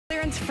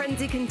Clearance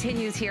frenzy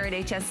continues here at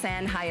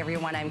HSN. Hi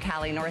everyone, I'm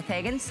Callie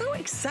Northagen. So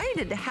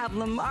excited to have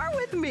Lamar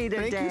with me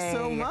today. Thank you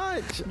so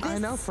much. I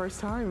know,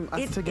 first time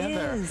us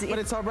together. But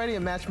it's already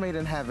a match made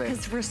in heaven.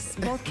 Because we're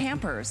both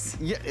campers.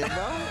 Yeah,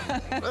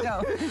 well.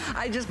 No,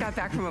 I just got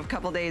back from a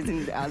couple days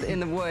in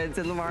the woods,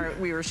 and Lamar,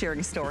 we were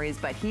sharing stories,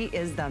 but he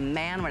is the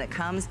man when it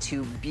comes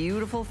to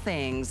beautiful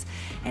things.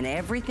 And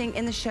everything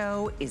in the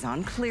show is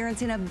on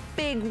clearance in a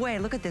big way.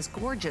 Look at this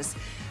gorgeous,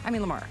 I mean,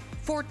 Lamar,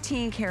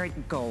 14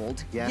 karat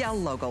gold, yes.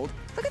 Yellow gold.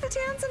 Look at the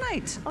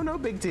tanzanite. Oh, no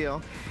big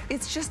deal.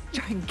 It's just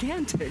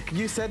gigantic.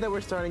 You said that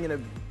we're starting in a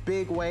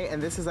big way,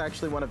 and this is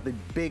actually one of the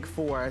big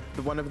four,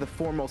 one of the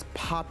four most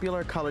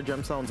popular color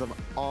gemstones of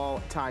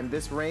all time.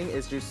 This ring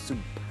is just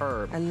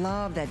superb. I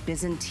love that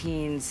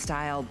Byzantine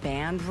style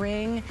band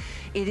ring.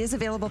 It is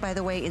available, by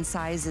the way, in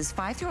sizes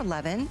 5 through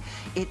 11.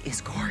 It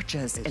is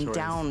gorgeous and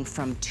down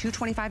from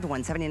 $225 to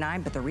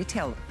 $179, but the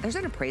retail, there's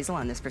an appraisal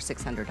on this for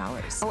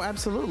 $600. Oh,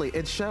 absolutely,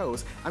 it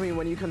shows. I mean,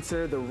 when you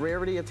consider the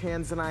rarity of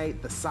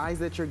tanzanite, the size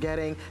that you're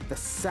getting, the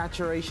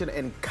saturation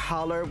and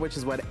color, which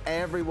is what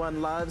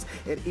everyone loves,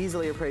 it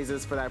easily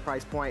appraises for that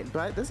price point.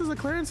 But this is a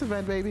clearance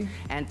event, baby.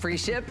 And free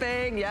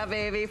shipping, yeah,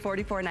 baby.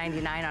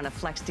 $44.99 on a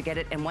flex to get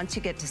it. And once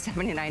you get to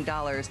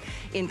 $79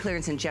 in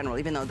clearance in general,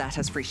 even though that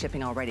has free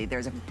shipping already,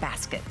 there's a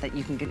basket that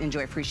you can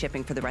enjoy free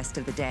shipping for the rest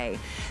of the day.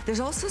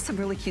 There's also some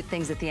really cute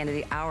things at the end of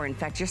the hour. In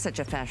fact, you're such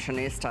a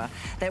fashionista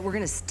that we're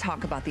going to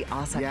talk about the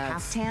Asa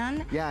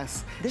caftan.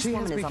 Yes. This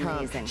woman is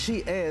amazing. She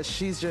is.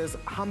 She's just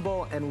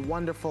humble and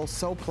wonderful,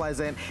 so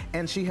pleasant,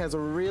 and she has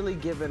really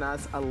given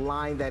us a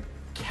line that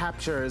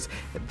captures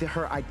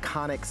her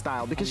iconic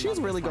style, because she's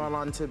really gone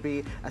on to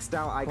be a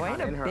style icon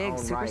in her own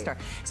superstar. Right.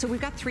 So we've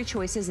got 3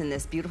 choices in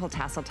this beautiful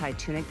tassel-tied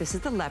tunic. This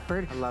is the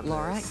leopard. I love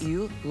Laura, this.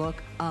 you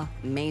look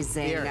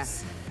amazing.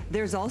 Fierce.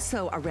 There's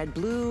also a red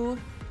blue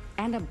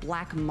and a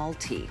black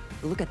multi.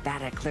 Look at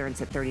that at clearance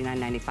at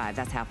 $39.95.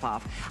 That's half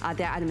off.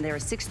 The item there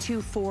is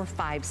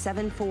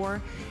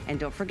 624574. And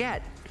don't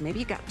forget, maybe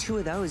you got 2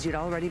 of those, you'd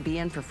already be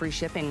in for free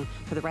shipping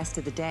for the rest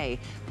of the day.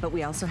 But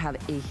we also have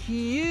a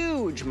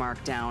huge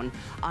markdown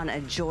on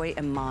a Joy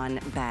Iman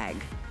bag.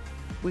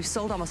 We've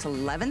sold almost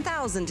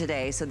 11,000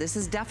 today, so this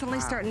is definitely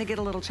starting to get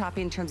a little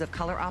choppy in terms of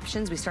color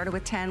options. We started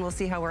with 10, we'll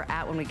see how we're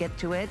at when we get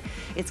to it.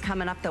 It's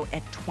coming up though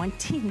at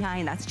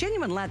 29, that's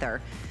genuine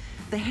leather.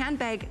 The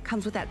handbag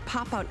comes with that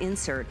pop-out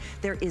insert.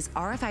 There is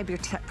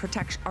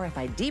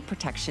RFID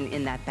protection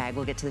in that bag.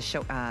 We'll get to the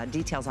show,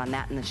 details on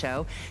that in the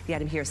show. The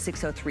item here is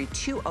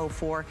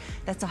 603204.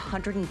 That's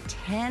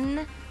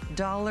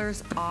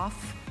 $110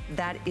 off.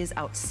 That is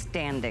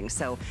outstanding.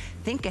 So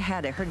think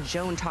ahead. I heard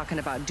Joan talking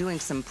about doing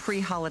some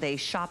pre-holiday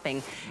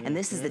shopping, and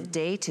this is the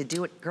day to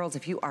do it. Girls,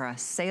 if you are a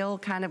sale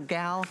kind of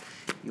gal,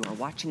 you are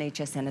watching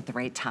HSN at the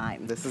right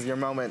time. This is your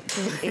moment.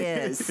 It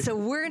is. So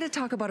we're going to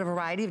talk about a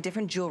variety of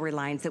different jewelry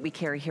lines that we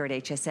carry here at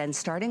HSN,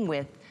 starting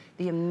with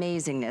the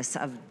amazingness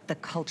of the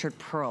cultured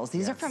pearls.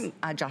 These are from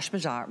Josh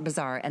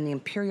Bazaar and the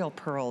Imperial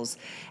Pearls.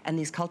 And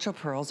these cultural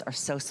pearls are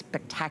so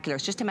spectacular.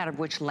 It's just a matter of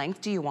which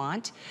length do you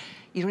want.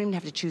 You don't even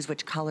have to choose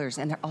which colors,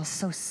 and they're all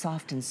so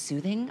soft and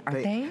soothing,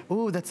 aren't they?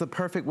 Ooh, that's the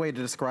perfect way to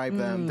describe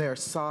them. They're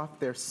soft,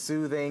 they're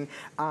soothing,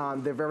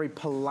 they're very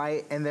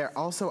polite, and they're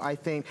also, I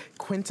think,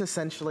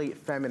 quintessentially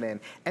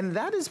feminine. And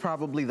that is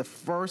probably the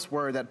first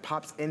word that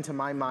pops into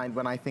my mind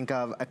when I think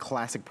of a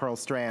classic pearl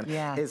strand,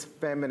 is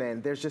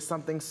feminine. There's just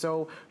something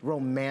so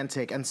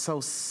romantic and so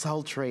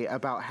sultry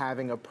about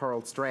having a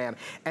pearl strand.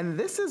 And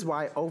this is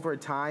why, over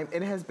time,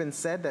 it has been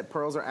said that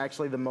pearls are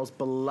actually the most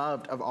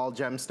beloved of all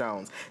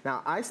gemstones.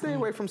 Now, I stay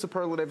away from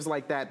superlatives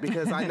like that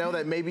because I know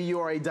that maybe you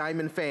are a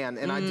diamond fan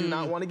and I do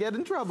not want to get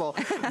in trouble.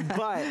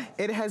 But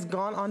it has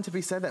gone on to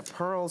be said that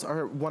pearls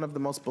are one of the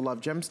most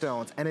beloved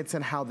gemstones, and it's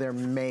in how they're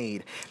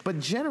made.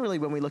 But generally,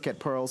 when we look at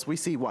pearls, we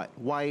see what?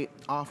 White,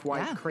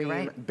 off-white,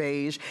 cream,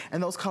 beige,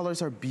 and those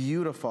colors are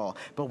beautiful.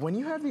 But when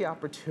you have the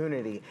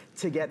opportunity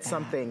to get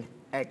something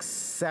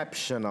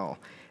exceptional,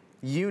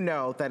 you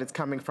know that it's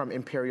coming from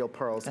Imperial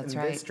Pearls. That's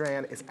and this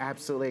strand is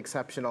absolutely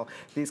exceptional.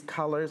 These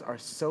colors are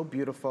so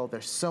beautiful. They're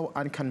so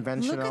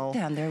unconventional. Look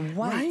at them. They're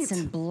whites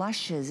and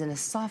blushes and a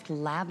soft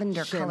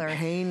lavender color.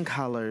 Champagne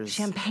colors.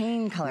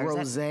 Champagne colors.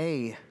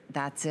 Rosé.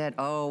 That's it.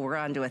 Oh, we're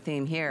onto a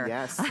theme here.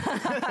 Yes.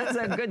 That's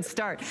a good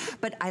start.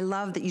 But I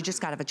love that you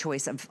just got to have a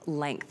choice of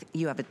length.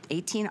 You have an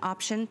 18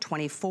 option,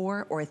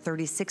 24, or a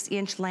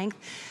 36-inch length.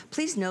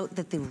 Please note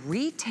that the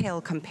retail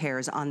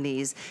compares on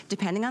these,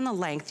 depending on the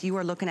length, you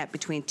are looking at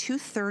between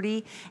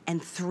 $230 and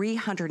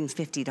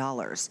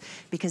 $350,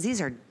 because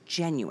these are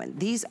genuine.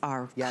 These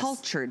are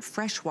cultured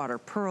freshwater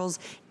pearls,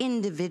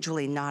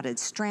 individually knotted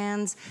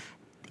strands.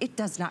 It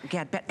does not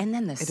get better. And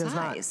then the size. Does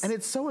not. And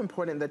it's so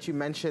important that you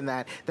mention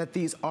that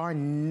these are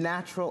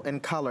natural in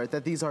color,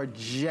 that these are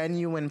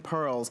genuine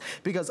pearls,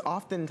 because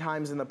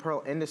oftentimes in the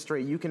pearl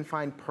industry, you can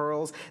find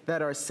pearls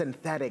that are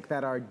synthetic,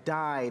 that are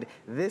dyed.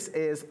 This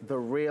is the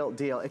real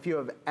deal. If you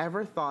have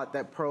ever thought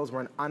that pearls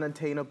were an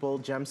unattainable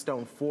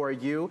gemstone for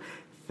you,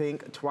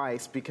 think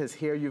twice, because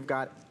here you've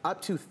got up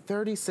to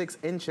 36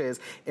 inches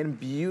in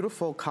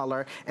beautiful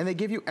color, and they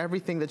give you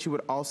everything that you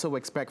would also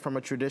expect from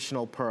a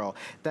traditional pearl.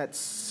 That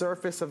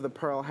surface of the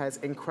pearl has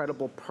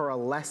incredible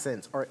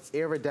pearlescence or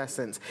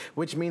iridescence,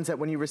 which means that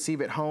when you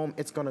receive it home,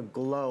 it's gonna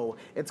glow,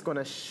 it's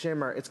gonna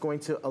shimmer, it's going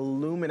to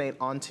illuminate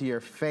onto your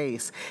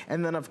face.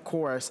 And then of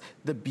course,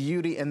 the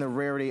beauty and the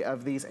rarity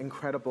of these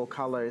incredible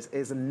colors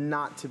is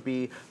not to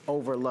be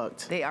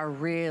overlooked. They are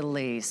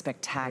really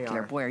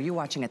spectacular. Boy, are you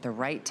watching at the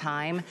right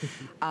time.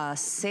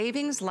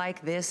 Savings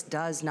like this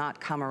does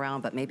not come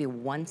around but maybe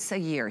once a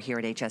year here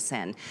at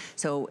HSN.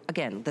 So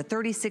again, the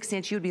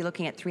 36-inch, you'd be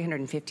looking at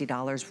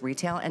 $350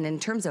 retail. And in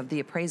terms of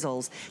the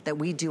appraisals that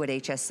we do at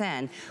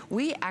HSN,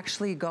 we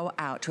actually go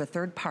out to a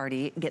third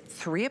party, get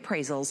 3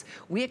 appraisals,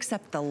 we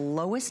accept the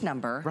lowest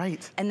number,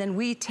 and then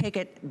we take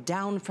it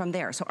down from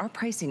there. So our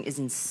pricing is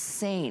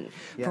insane.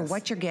 For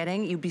what you're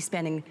getting, you'd be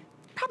spending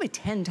probably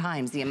 10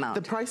 times the amount.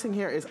 The pricing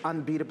here is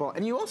unbeatable.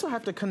 And you also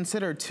have to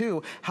consider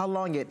too, how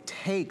long it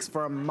takes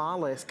for a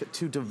mollusk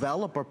to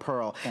develop a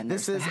pearl.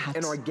 This is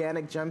an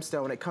organic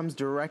gemstone. It comes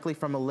directly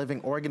from a living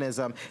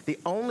organism. The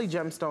only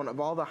gemstone of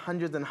all the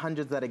hundreds and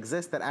hundreds that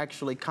exist that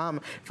actually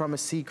come from a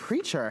sea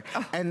creature.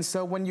 And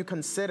so when you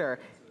consider,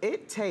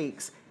 it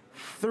takes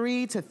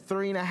 3 to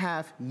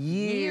 3.5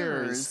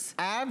 years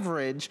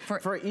average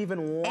for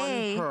even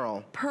one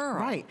pearl.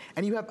 Right,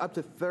 and you have up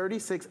to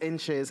 36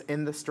 inches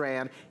in the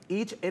strand,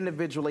 each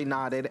individually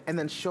knotted, and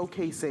then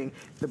showcasing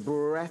the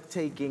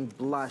breathtaking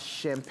blush,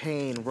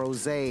 champagne,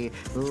 rosé,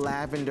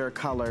 lavender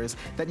colors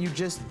that you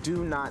just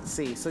do not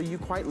see. So you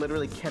quite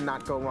literally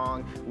cannot go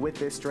wrong with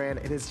this strand.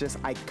 It is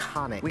just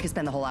iconic. We could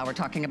spend the whole hour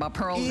talking about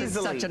pearls. Easily.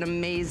 It's such an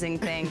amazing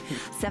thing.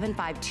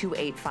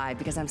 75285,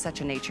 because I'm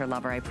such a nature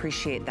lover. I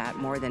appreciate that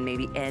more than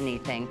maybe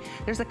anything.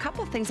 There's a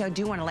couple things I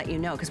do want to let you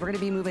know, because we're going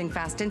to be moving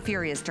fast and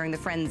furious during the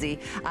frenzy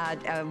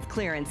of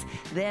clearance.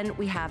 Then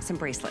we have some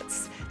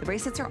bracelets. The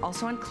bracelets are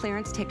also on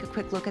clearance. Take a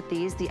quick look at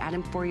these. The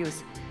item for you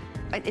is,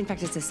 in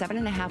fact, it's a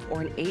 7.5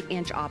 or an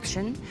 8-inch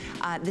option.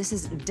 This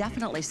is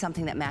definitely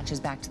something that matches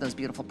back to those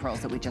beautiful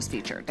pearls that we just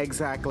featured.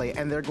 Exactly,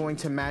 and they're going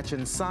to match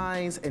in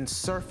size, in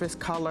surface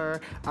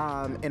color,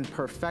 in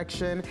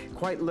perfection.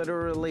 Quite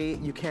literally,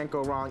 you can't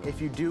go wrong.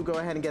 If you do go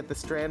ahead and get the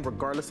strand,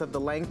 regardless of the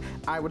length,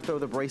 I would throw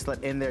the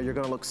bracelet in there. You're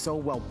gonna look so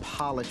well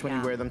polished when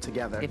you wear them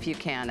together. If you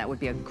can, that would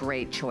be a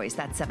great choice.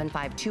 That's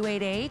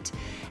 75288.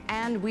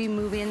 And we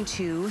move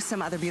into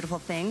some other beautiful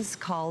things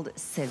called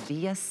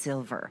Sevilla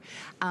Silver.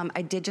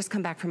 I did just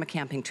come back from a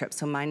camping trip,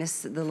 so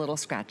minus the little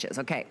scratches.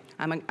 Okay,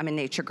 I'm a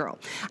nature girl.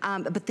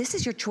 But this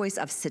is your choice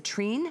of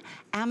citrine,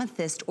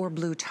 amethyst, or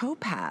blue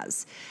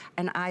topaz.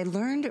 And I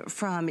learned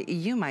from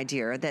you, my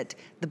dear, that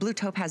the blue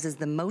topaz is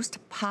the most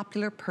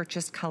popular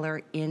purchased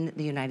color in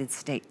the United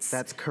States.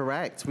 That's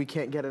correct. We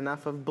can't get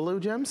enough of blue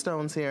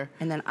gemstones here.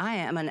 And then I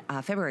am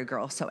a February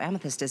girl, so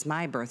amethyst is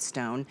my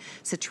birthstone.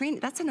 Citrine,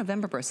 that's a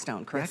November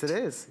birthstone, correct? Yes, it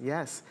is,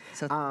 yes.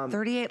 So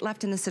 38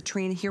 left in the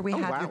citrine. Here we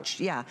have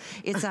your,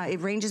 it's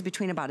it ranges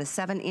between about a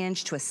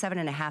 7-inch to a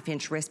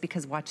 7.5-inch wrist,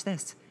 because watch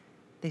this,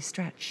 they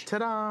stretch.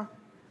 Ta-da!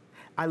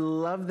 I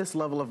love this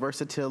level of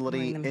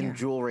versatility in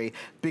jewelry,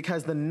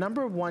 because the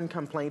 #1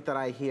 complaint that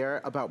I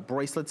hear about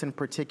bracelets in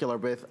particular,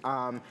 with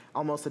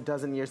almost a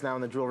dozen years now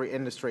in the jewelry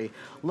industry,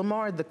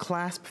 Lamar, the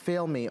clasp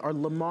failed me, or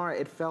Lamar,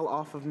 it fell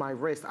off of my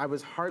wrist. I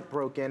was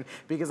heartbroken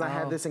because I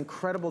had this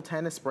incredible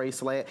tennis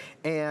bracelet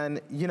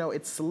and, you know,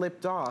 it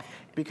slipped off.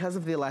 Because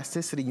of the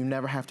elasticity, you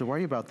never have to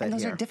worry about that. And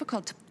those are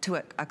difficult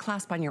to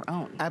clasp on your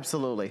own.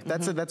 Absolutely.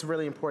 That's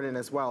really important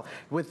as well.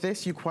 With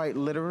this, you quite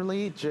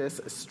literally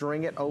just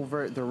string it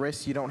over the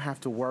wrist. You don't have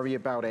to worry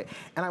about it.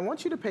 And I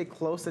want you to pay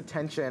close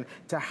attention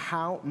to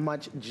how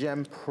much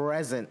gem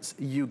presence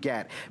you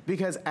get,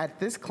 because at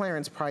this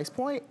clearance price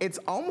point, it's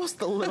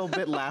almost a little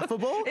bit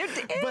laughable. It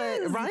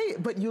is.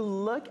 But you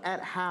look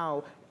at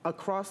how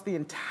across the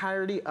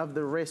entirety of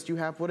the wrist, you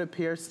have what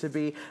appears to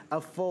be a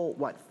full,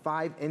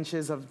 5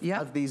 inches of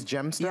these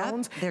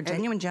gemstones? Yep. They're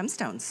genuine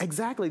gemstones.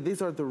 Exactly,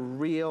 these are the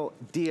real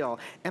deal.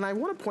 And I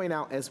want to point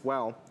out as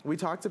well, we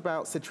talked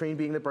about citrine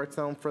being the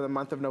birthstone for the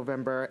month of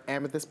November,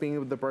 amethyst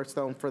being the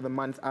birthstone for the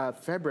month of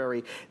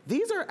February.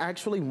 These are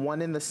actually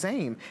one and the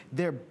same.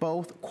 They're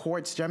both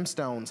quartz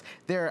gemstones.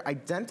 They're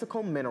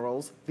identical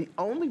minerals. The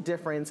only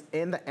difference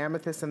in the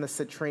amethyst and the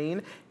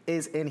citrine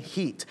is in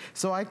heat.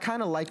 So I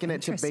kind of liken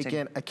it to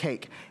baking a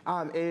cake.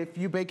 If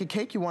you bake a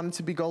cake, you want it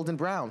to be golden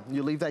brown.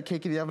 You leave that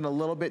cake in the oven a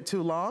little bit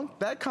too long,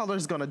 that color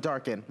is gonna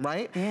darken,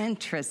 right?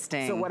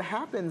 Interesting. So what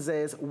happens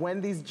is when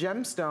these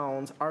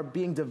gemstones are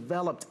being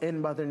developed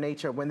in Mother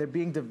Nature, when they're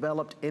being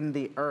developed in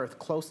the earth,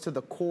 close to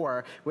the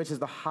core, which is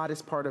the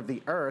hottest part of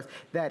the earth,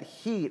 that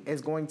heat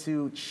is going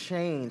to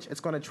change.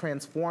 It's gonna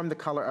transform the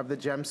color of the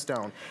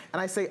gemstone.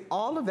 And I say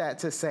all of that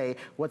to say,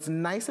 what's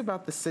nice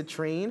about the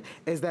citrine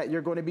is that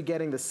you're going to be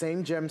getting the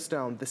same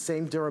gemstone, the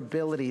same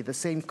durability, the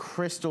same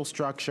crystal, crystal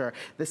structure,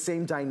 the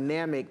same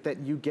dynamic that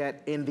you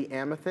get in the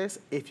amethyst,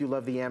 if you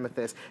love the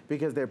amethyst,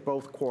 because they're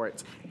both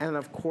quartz. And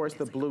of course,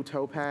 the blue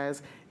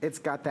topaz, it's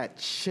got that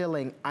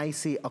chilling,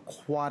 icy,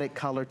 aquatic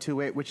color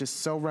to it, which is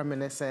so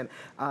reminiscent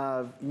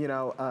of, you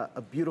know,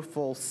 a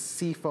beautiful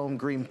seafoam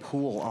green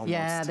pool almost.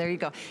 Yeah, there you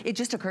go. It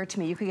just occurred to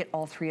me, you could get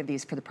all three of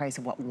these for the price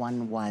of what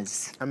one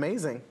was.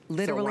 Amazing.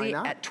 Literally so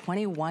why not? at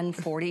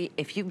 $21.40,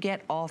 if you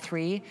get all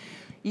three,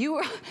 you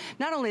are,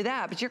 not only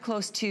that, but you're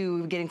close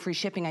to getting free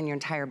shipping on your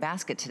entire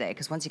basket today,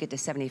 because once you get to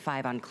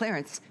 $75 on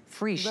clearance,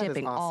 free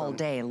shipping all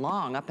day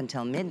long up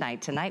until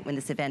midnight tonight when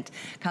this event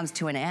comes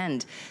to an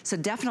end. So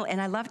definitely, and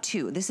I love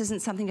too, this isn't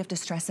something you have to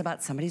stress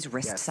about somebody's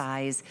wrist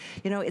size.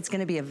 You know, it's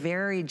gonna be a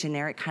very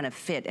generic kind of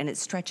fit, and it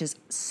stretches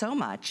so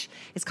much.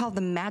 It's called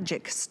the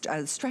Magic,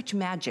 Stretch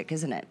Magic,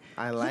 isn't it?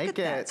 I like Look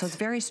at that. So it's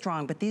very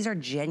strong, but these are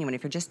genuine.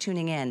 If you're just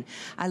tuning in,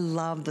 I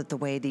love that the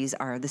way these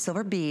are, the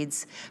silver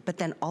beads, but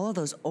then all of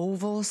those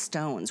oval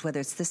stones, whether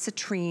it's the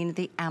citrine,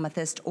 the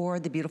amethyst, or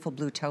the beautiful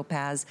blue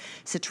topaz.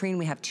 Citrine,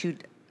 we have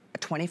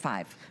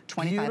 25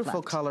 beautiful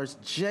left. colors,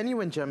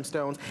 genuine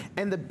gemstones,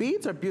 and the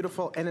beads are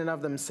beautiful in and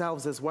of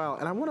themselves as well.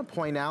 And I want to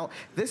point out,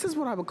 this is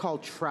what I would call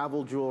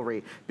travel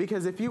jewelry,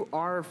 because if you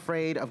are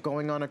afraid of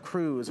going on a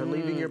cruise or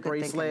leaving your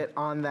bracelet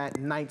on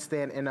that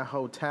nightstand in a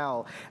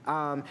hotel,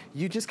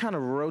 you just kind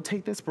of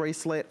rotate this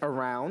bracelet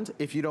around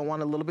if you don't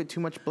want a little bit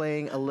too much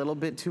bling, a little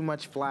bit too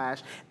much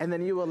flash, and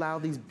then you allow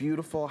these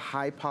beautiful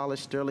high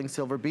polished sterling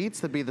silver beads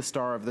to be the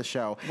star of the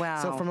show.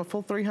 Wow. So from a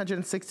full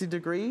 360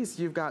 degrees,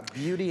 you've got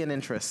beauty and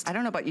interest. I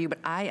don't know about you, but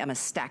I am a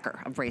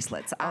stacker of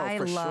bracelets. I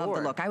love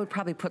the look. I would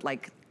probably put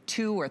like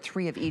 2 or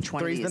 3 of each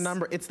one of these. Three's the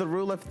number. It's the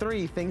rule of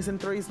 3. Things in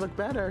threes look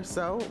better.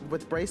 So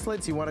with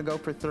bracelets, you want to go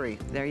for 3.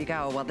 There you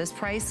go. Well, this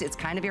price, it's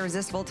kind of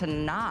irresistible to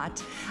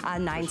not.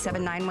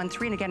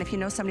 97913. And again, if you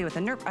know somebody with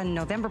a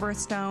November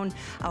birthstone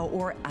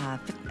or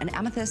an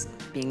amethyst,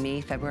 being me,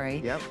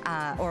 February,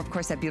 or of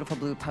course that beautiful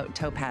blue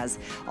topaz.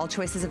 All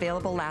choices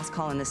available. Last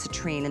call in the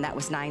citrine, and that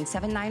was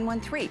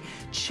 97913.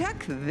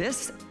 Check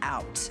this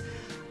out.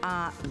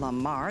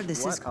 Lamar, this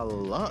is... What a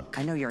look.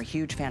 I know you're a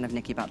huge fan of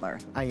Nikki Butler.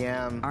 I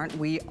am. Aren't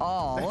we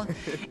all?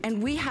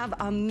 And we have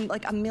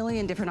like a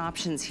million different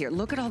options here.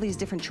 Look at all these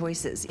different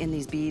choices in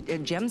these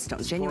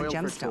gemstones, genuine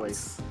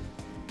gemstones.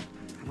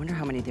 I wonder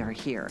how many there are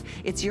here.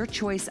 It's your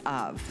choice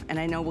of, and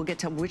I know we'll get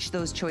to which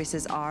those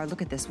choices are.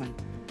 Look at this one.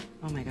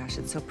 Oh my gosh,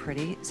 it's so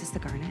pretty. Is this the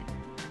garnet?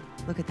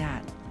 Look at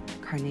that.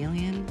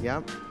 Carnelian.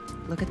 Yep.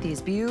 Look at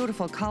these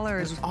beautiful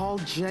colors. It's all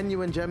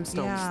genuine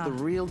gemstones,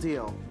 the real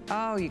deal.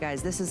 Oh, you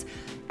guys, this is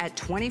at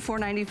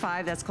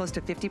 $24.95. That's close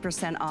to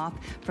 50% off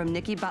from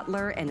Nikki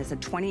Butler, and it's a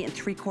 20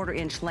 3/4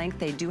 inch length.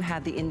 They do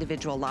have the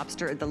individual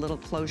lobster, the little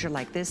closure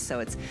like this, so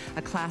it's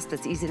a clasp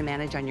that's easy to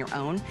manage on your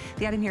own.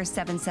 The item here is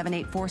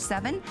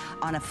 77847.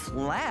 On a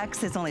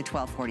flex, it's only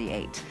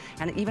 $12.48.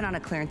 And even on a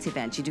clearance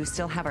event, you do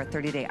still have our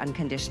 30-day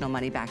unconditional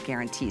money-back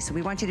guarantee. So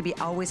we want you to be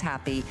always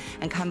happy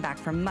and come back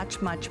for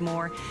much, much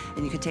more.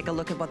 And you can take a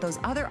look at what those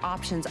other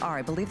options are.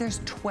 I believe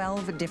there's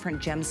 12 different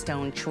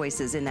gemstone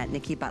choices in that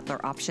Nikki Butler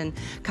option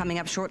coming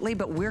up shortly,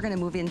 but we're gonna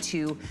move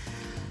into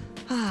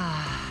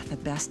the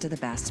best of the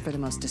best for the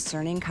most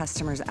discerning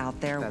customers out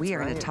there. We are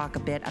gonna talk a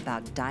bit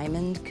about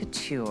diamond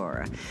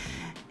couture.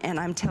 And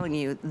I'm telling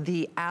you,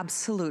 the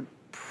absolute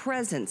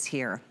presence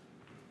here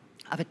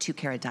of a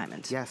 2-carat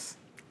diamond. Yes.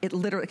 It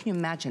literally, can you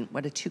imagine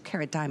what a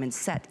 2-carat diamond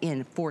set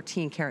in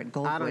 14-karat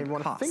gold would cost? I don't even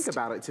want to think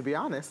about it, to be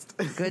honest.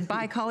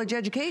 Goodbye college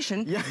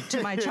education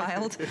to my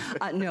child.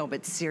 No,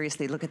 but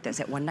seriously, look at this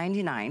at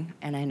 $199,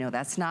 and I know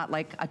that's not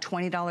like a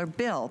 $20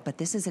 bill, but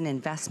this is an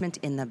investment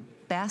in the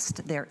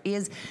best there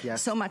is.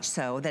 So much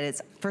so that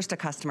it's first a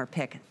customer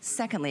pick.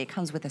 Secondly, it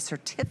comes with a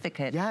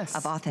certificate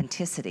of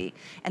authenticity.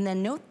 And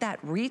then note that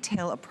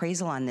retail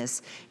appraisal on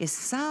this is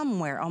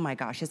somewhere, oh my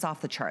gosh, it's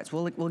off the charts.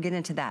 We'll get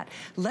into that.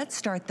 Let's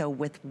start though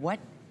with what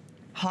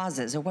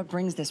causes or what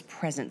brings this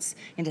presence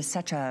into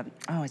such a,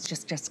 oh, it's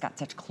just got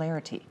such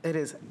clarity. It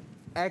is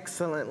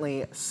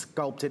excellently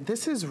sculpted.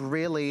 This is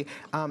really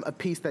a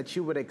piece that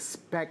you would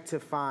expect to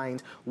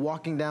find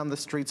walking down the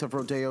streets of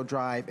Rodeo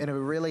Drive in a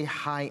really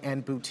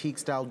high-end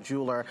boutique-style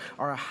jeweler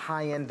or a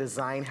high-end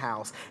design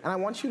house. And I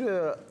want you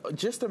to,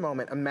 just a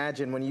moment,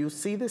 imagine when you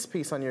see this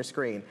piece on your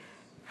screen,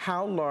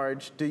 how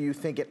large do you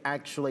think it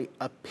actually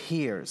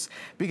appears?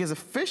 Because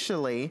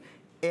officially,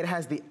 it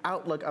has the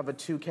outlook of a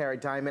 2-carat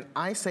diamond.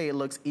 I say it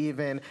looks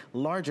even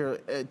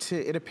larger.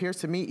 It appears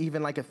to me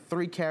even like a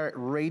 3-carat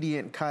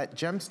radiant cut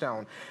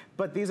gemstone.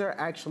 But these are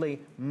actually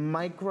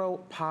micro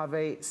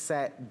pave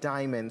set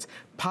diamonds.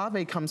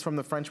 Pave comes from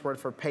the French word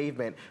for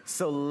pavement.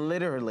 So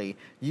literally,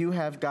 you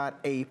have got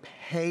a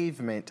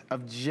pavement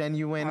of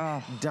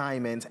genuine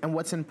diamonds. And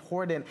what's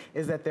important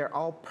is that they're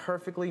all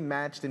perfectly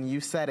matched, and you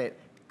said it,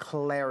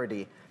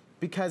 clarity.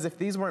 Because if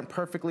these weren't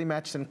perfectly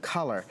matched in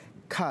color,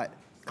 cut,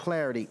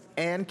 clarity,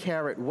 and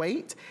carat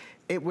weight,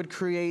 it would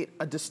create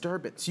a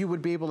disturbance. You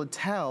would be able to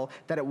tell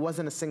that it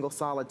wasn't a single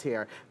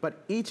solitaire,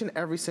 but each and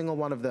every single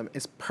one of them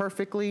is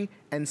perfectly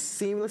and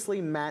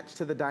seamlessly matched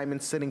to the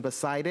diamond sitting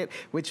beside it,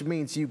 which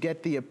means you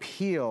get the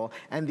appeal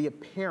and the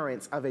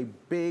appearance of a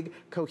big,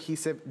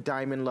 cohesive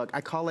diamond look.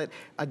 I call it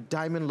a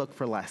diamond look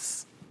for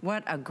less.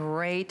 What a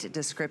great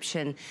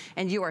description.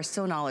 And you are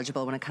so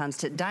knowledgeable when it comes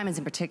to diamonds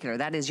in particular.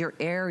 That is your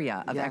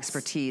area of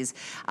expertise.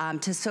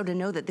 So to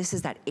know that this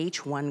is that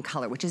H1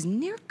 color, which is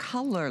near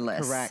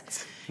colorless.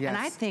 Correct. Yes. And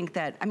I think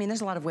that, I mean,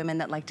 there's a lot of women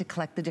that like to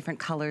collect the different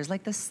colors,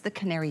 like this, the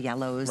canary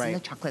yellows and the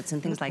chocolates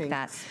and things like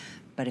that.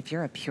 But if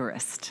you're a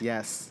purist,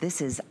 this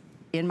is,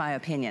 in my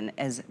opinion,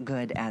 as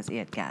good as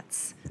it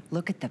gets.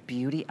 Look at the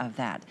beauty of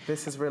that.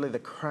 This is really the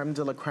creme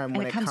de la creme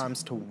when it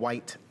comes to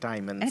white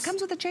diamonds. And it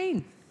comes with a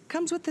chain.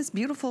 Comes with this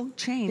beautiful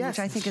chain, which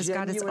I think has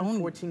got its own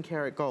 14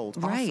 karat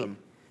gold. Right. Awesome.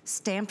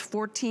 Stamped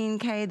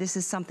 14K. This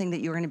is something that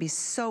you're going to be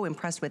so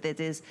impressed with. It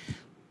is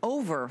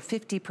over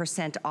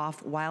 50%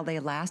 off while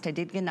they last. I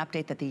did get an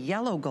update that the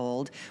yellow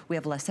gold, we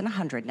have less than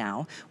 100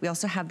 now. We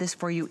also have this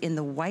for you in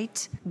the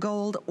white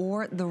gold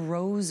or the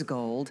rose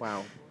gold.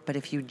 Wow. But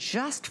if you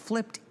just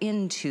flipped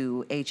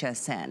into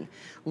HSN,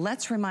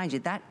 let's remind you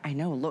that I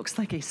know looks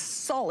like a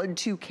solid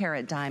 2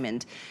 karat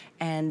diamond,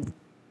 and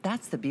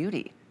that's the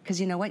beauty. Because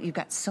you know what? You've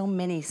got so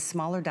many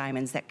smaller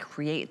diamonds that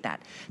create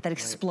that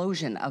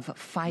explosion of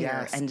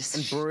fire and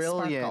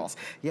brilliance.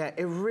 Sparkle. Yeah,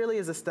 it really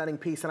is a stunning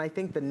piece, and I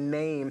think the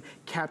name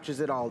captures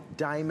it all.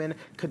 Diamond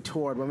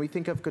couture. When we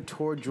think of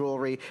couture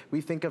jewelry, we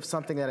think of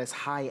something that is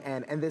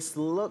high-end, and this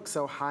looks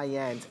so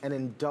high-end and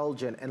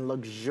indulgent and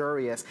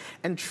luxurious,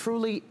 and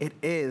truly it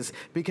is,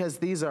 because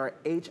these are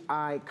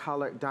HI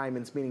colored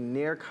diamonds, meaning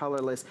near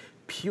colorless,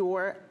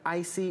 pure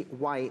icy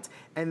white,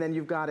 and then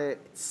you've got it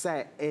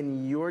set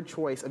in your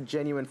choice of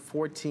genuine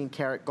 14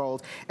 karat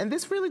gold. And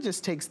this really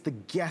just takes the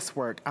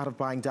guesswork out of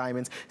buying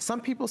diamonds.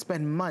 Some people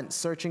spend months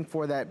searching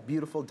for that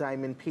beautiful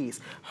diamond piece,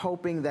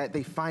 hoping that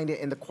they find it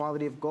in the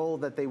quality of gold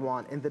that they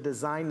want, in the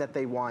design that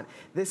they want.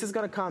 This is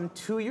gonna come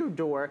to your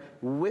door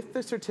with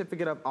the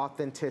certificate of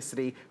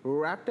authenticity,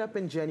 wrapped up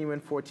in genuine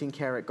 14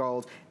 karat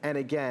gold, and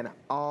again,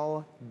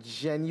 all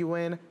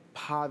genuine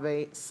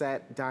pave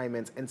set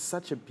diamonds in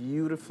such a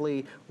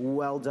beautifully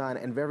well done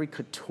and very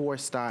couture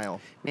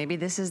style. Maybe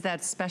this is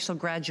that special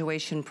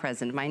graduation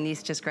present. My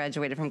niece just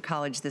graduated from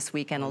college this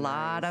week, and a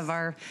lot of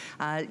our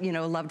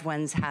loved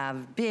ones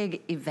have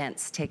big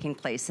events taking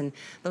place, and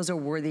those are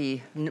worthy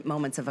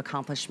moments of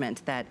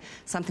accomplishment that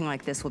something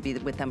like this will be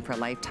with them for a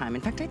lifetime. In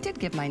fact, I did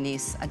give my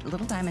niece a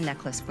little diamond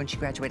necklace when she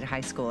graduated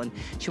high school, and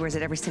she wears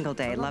it every single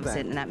day, loves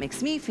it, and that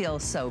makes me feel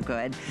so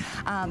good.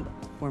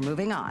 We're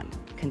moving on.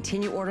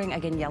 Continue ordering.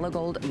 Again, yellow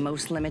gold,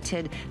 most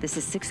limited. This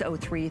is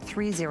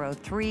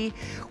 603303.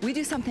 We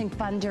do something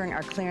fun during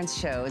our clearance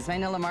shows. I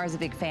know Lamar's a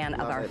big fan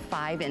of our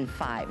 5 in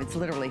 5. It's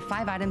literally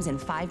 5 items in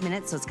 5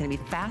 minutes, so it's going to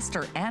be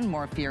faster and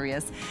more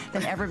furious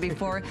than ever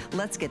before.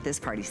 Let's get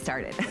this party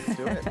started. Let's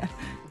do it.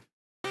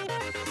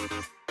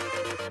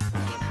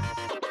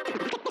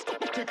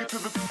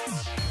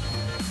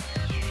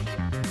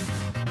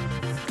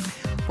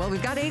 Well,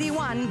 we've got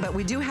 81, but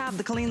we do have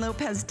the Colleen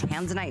Lopez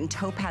Tanzanite and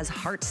Topaz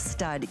Heart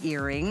Stud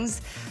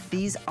earrings.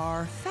 These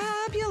are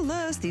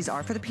fabulous. These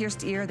are for the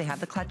pierced ear. They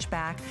have the clutch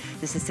back.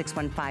 This is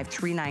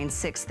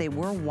 615396. They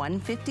were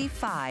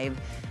 $155.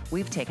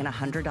 We've taken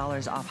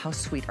 $100 off. How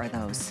sweet are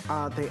those?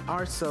 They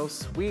are so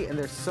sweet and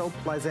they're so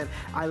pleasant.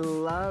 I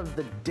love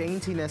the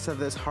daintiness of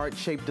this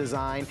heart-shaped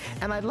design,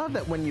 and I love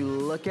that when you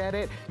look at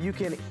it, you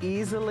can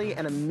easily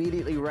and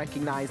immediately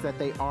recognize that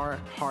they are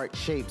heart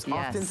shapes.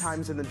 Yes.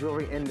 Oftentimes in the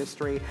jewelry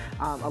industry,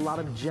 a lot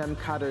of gem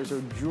cutters or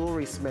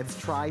jewelry smiths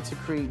try to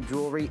create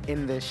jewelry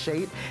in this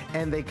shape,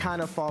 and they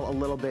kind of fall a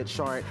little bit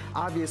short.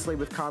 Obviously,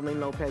 with Colleen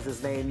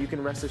Lopez's name, you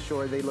can rest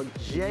assured they look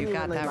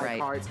genuinely like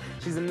hearts.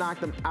 She's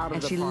knocked them out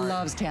of the park. And she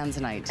loves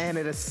Tanzanite. And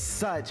it is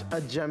such a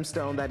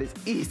gemstone that is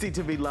easy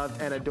to be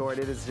loved and adored.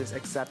 It is just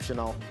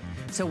exceptional.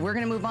 So we're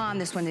gonna move on.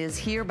 This one is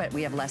here, but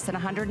we have less than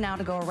 100 now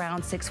to go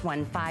around.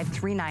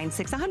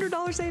 615396,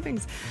 $100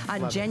 savings.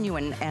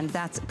 Genuine, and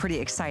that's pretty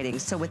exciting.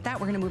 So with that,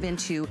 we're gonna move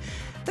into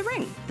the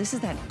ring. This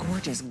is that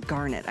gorgeous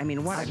garnet. I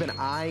mean, what I've been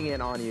eyeing it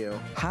on you.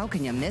 How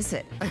can you miss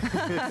it?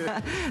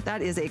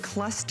 That is a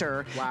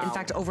cluster. Wow. In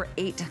fact, over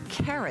 8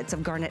 carats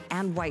of garnet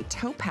and white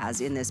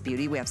topaz in this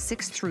beauty. We have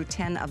 6 through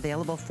 10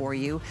 available for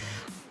you.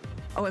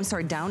 Oh, I'm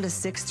sorry, down to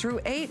 6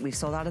 through 8. We've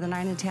sold out of the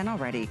 9 and 10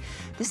 already.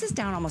 This is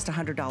down almost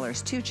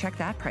 $100 too. Check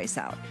that price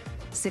out.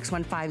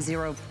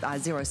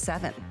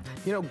 615007.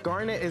 You know,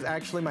 garnet is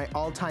actually my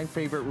all-time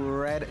favorite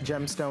red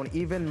gemstone,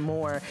 even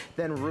more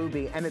than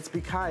ruby. And it's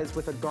because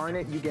with a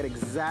garnet, you get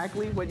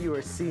exactly what you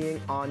are seeing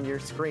on your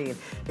screen.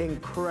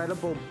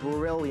 Incredible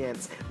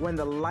brilliance. When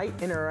the light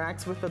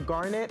interacts with the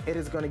garnet, it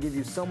is going to give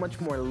you so much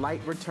more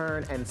light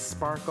return and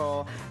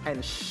sparkle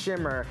and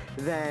shimmer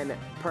than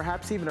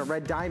perhaps even a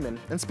red diamond.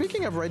 And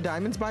speaking of red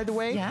diamonds, by the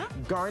way,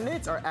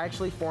 garnets are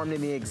actually formed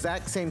in the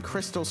exact same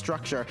crystal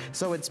structure.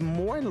 So it's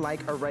more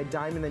like a red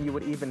diamond than you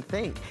would even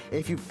think.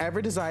 If you've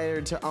ever desired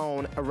desired to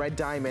own a red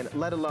diamond,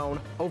 let alone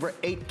over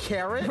 8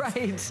 carats,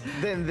 right,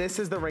 then this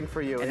is the ring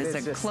for you. And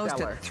it's a close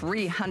stellar. to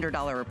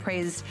 $300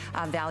 appraised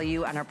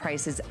value, and our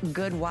price is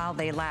good while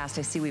they last.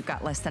 I see we've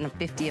got less than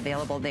 50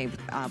 available. They've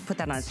put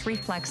that on a 3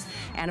 flex,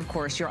 and of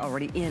course, you're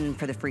already in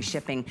for the free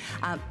shipping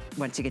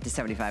once you get to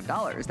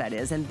 $75, that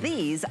is. And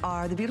these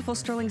are the beautiful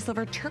sterling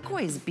silver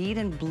turquoise bead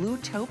and blue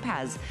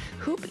topaz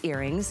hoop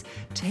earrings.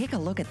 Take a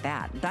look at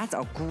that. That's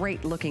a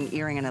great looking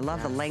earring, and I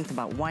love the length,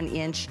 about 1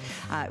 inch.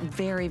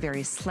 Very,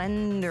 very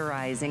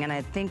slenderizing, and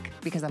I think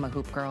because I'm a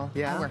hoop girl,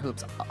 I wear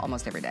hoops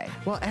almost every day.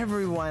 Well,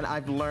 everyone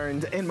I've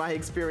learned in my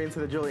experience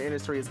in the jewelry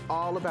industry is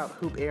all about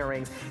hoop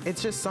earrings.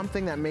 It's just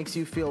something that makes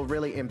you feel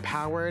really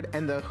empowered,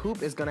 and the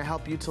hoop is gonna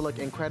help you to look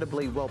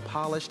incredibly well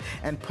polished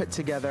and put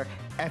together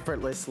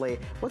effortlessly.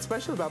 What's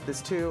special about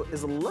this too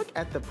is look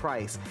at the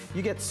price.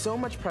 You get so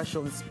much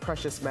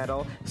precious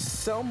metal,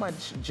 so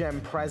much gem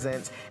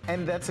presence,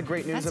 and that's the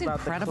great news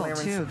about the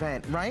clearance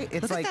event, right?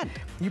 It's like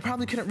you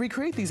probably couldn't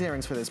recreate these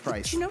earrings for this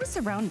price. Did you notice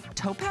the round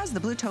topaz, the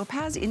blue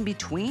topaz in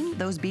between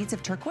those beads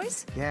of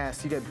turquoise?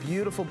 Yes, you get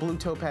beautiful blue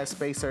topaz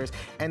spacers,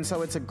 and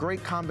so it's a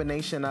great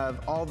combination of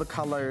all the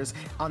colors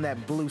on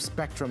that blue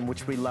spectrum,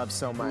 which we love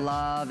so much.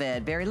 Love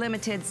it. Very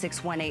limited,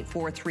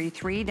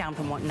 618433, down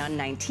from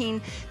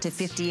 119 to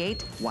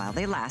 58 while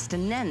they last.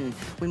 And then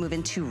we move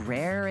into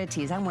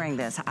rarities. I'm wearing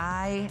this.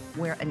 I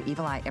wear an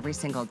evil eye every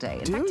single day.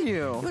 In fact,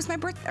 you? It was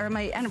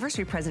my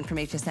anniversary present from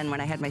HSN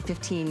when I had my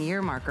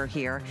 15-year marker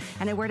here,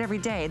 and I wear it every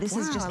day. This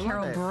is just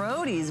Carol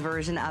Brody's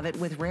version of it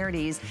with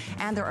rarities,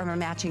 and there are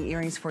matching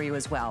earrings for you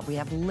as well. We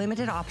have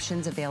limited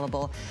options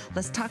available.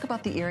 Let's talk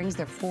about the earrings.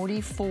 They're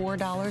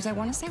 $44, I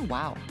want to say.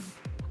 Wow.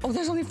 Oh,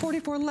 there's only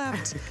 44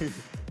 left.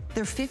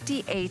 They're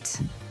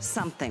 $58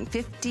 something,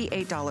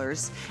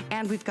 $58,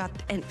 and we've got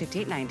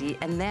 $58.90,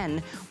 and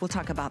then we'll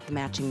talk about the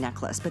matching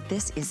necklace. But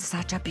this is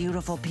such a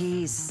beautiful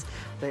piece.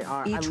 They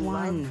are. Each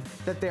one.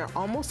 Love that they're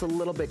almost a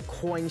little bit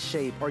coin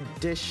shaped or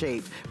dish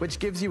shaped, which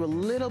gives you a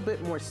little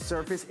bit more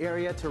surface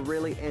area to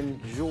really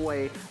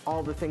enjoy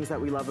all the things that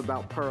we love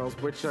about pearls,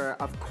 which are,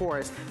 of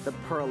course, the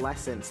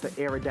pearlescence, the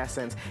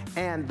iridescence,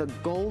 and the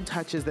gold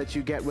touches that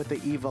you get with the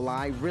evil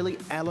eye really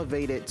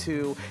elevate it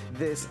to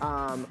this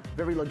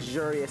very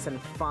luxurious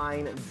and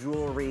fine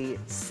jewelry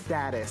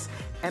status.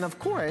 And of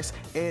course,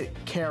 it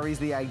carries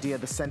the idea,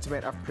 the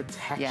sentiment of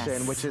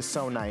protection, which is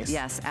so nice.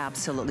 Yes,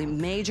 absolutely.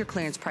 Major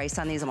clearance price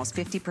on these, almost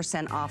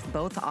 50% off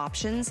both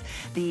options.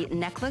 The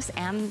necklace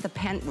and the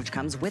pendant, which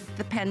comes with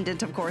the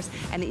pendant, of course,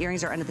 and the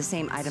earrings are under the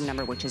same item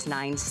number, which is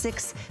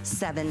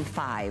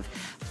 9675.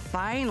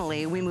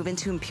 Finally, we move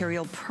into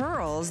Imperial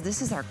Pearls.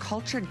 This is our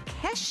cultured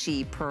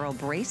Keshi pearl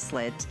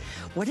bracelet.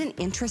 What an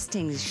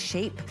interesting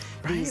shape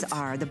these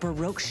are. The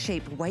Baroque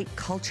shape, white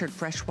cultured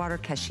freshwater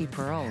Keshi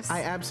pearls.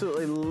 I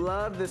absolutely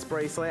love this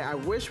bracelet. I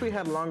wish we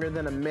had longer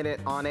than a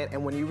minute on it,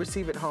 and when you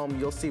receive it home,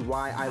 you'll see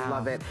why I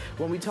love it.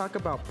 When we talk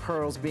about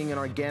pearls being an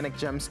organic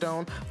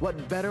gemstone,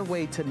 what better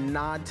way to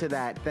nod to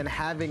that than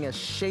having a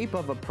shape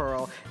of a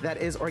pearl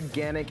that is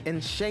organic in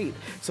shape?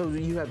 So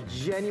you have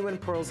genuine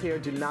pearls here.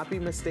 Do not be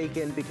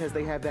mistaken, because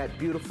they have that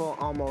beautiful,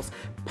 almost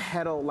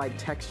petal-like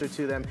texture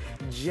to them.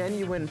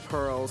 Genuine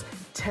pearls,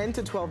 10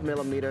 to 12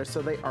 millimeters,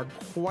 so they are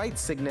quite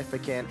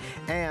significant.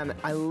 And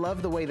I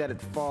love the way that it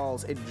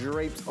falls. It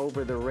drapes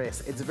over the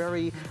wrist. It's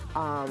very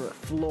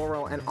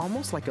floral and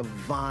almost like a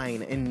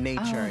vine in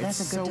nature. Oh,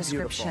 that's a good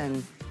description.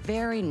 Beautiful.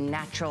 Very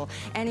natural.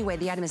 Anyway,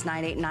 the item is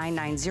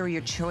 98990.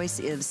 Your choice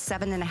is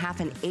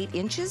 7.5 and 8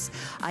 inches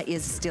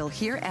is still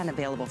here and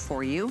available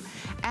for you.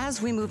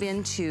 As we move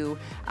into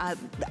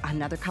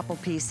another couple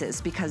pieces,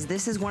 because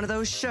this is one of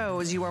those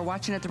shows you are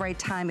watching at the right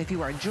time. If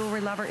you are a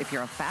jewelry lover, if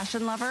you're a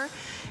fashion lover,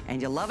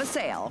 and you love a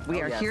sale,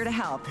 we are here to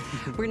help.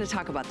 We're going to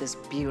talk about this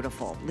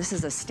beautiful. This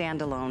is a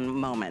standalone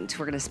moment.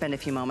 We're going to spend a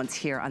few moments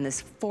here on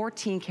this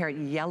 14 karat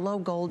yellow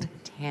gold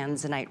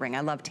tanzanite ring. I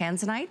love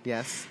tanzanite.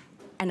 Yes.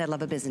 And I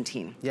love a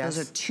Byzantine. Yes.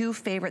 Those are two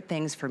favorite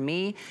things for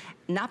me.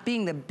 Not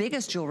being the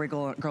biggest jewelry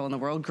girl in the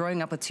world,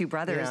 growing up with two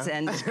brothers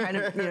and just kind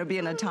of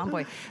being a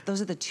tomboy.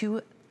 Those are the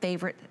two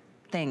favorite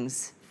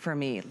things for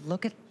me.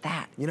 Look at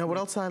that. You know what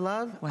else I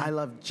love? What? I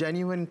love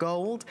genuine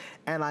gold,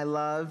 and I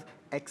love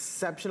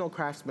exceptional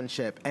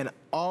craftsmanship, and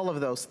all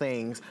of those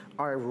things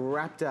are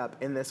wrapped up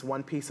in this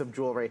one piece of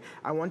jewelry.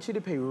 I want you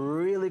to pay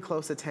really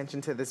close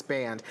attention to this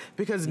band,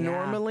 because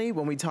normally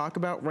when we talk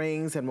about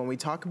rings and when we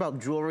talk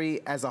about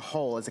jewelry as a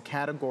whole, as a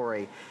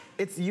category,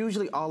 it's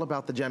usually all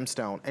about the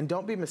gemstone. And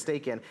don't be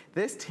mistaken,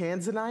 this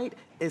tanzanite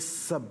is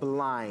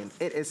sublime.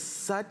 It is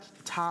such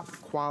top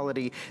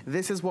quality.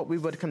 This is what we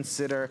would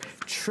consider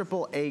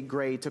AAA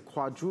grade to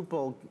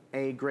quadruple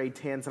A grade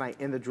tanzanite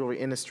in the jewelry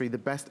industry, the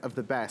best of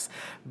the best.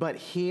 But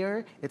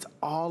here, it's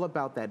all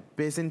about that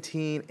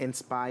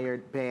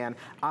Byzantine-inspired band,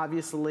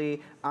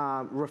 obviously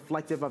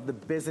reflective of the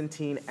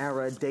Byzantine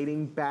era,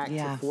 dating back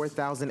to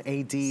 4000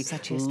 AD,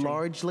 such history.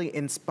 Largely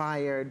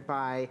inspired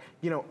by,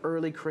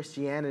 early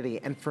Christianity.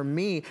 And for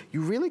me,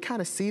 you really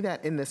kind of see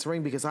that in this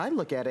ring, because I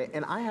look at it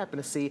and I happen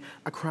to see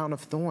a crown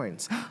of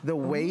thorns. The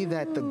way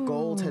that the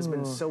gold has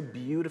been so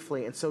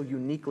beautifully and so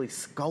uniquely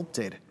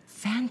sculpted.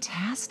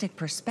 Fantastic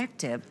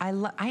perspective.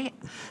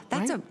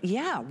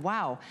 Yeah,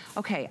 wow.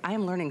 Okay, I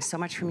am learning so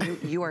much from you.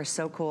 You are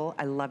so cool.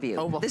 I love you.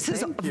 Oh, well,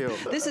 thank you.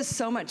 This is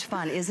so much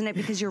fun, isn't it?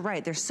 Because you're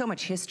right, there's so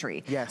much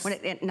history. Yes. When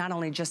it not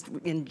only just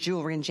in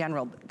jewelry in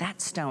general, but that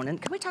stone. And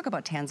can we talk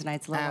about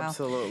tanzanites a little while?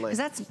 Absolutely. Because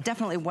that's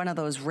definitely one of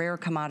those rare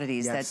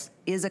commodities that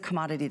is a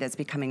commodity that's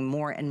becoming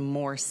more and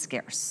more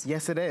scarce.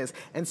 Yes, it is.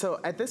 And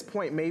so at this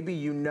point, maybe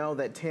you know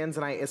that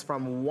tanzanite is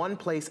from one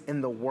place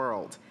in the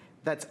world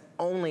that's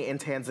only in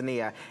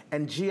Tanzania.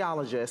 And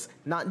geologists,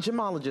 not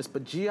gemologists,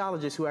 but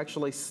geologists who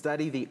actually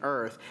study the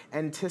earth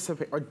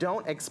anticipate or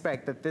don't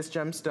expect that this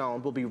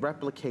gemstone will be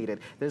replicated.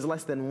 There's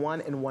less than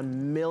 1 in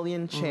 1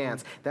 million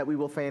chance that we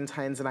will find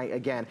tanzanite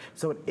again.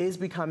 So it is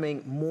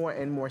becoming more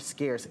and more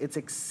scarce. It's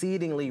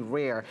exceedingly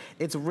rare.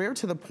 It's rare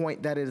to the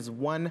point that it is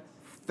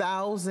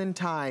 1,000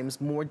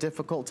 times more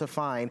difficult to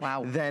find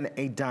than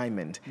a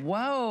diamond.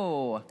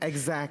 Whoa.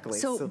 Exactly.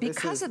 So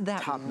because of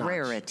that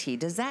rarity,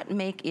 does that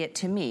make it,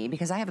 to me,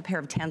 because I have a pair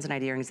of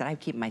tanzanite earrings that I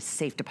keep in my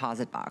safe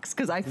deposit box,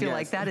 because I feel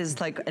like that is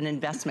like an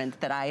investment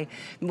that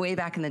way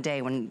back in the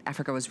day when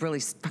Africa was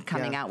really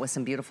coming out with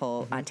some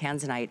beautiful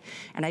tanzanite,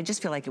 and I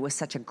just feel like it was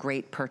such a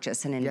great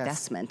purchase and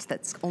investment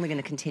that's only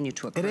going to continue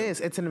to accrue. It is.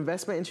 It's an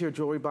investment into your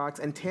jewelry box,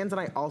 and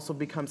tanzanite also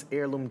becomes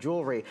heirloom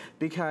jewelry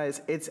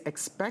because it's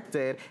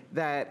expected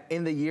that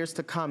in the years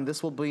to come,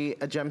 this will be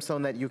a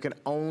gemstone that you can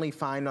only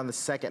find on the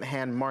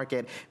second-hand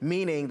market,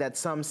 meaning that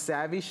some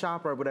savvy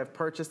shopper would have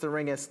purchased a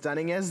ring as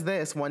stunning as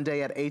this one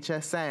day at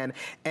HSN,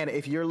 and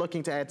if you're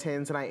looking to add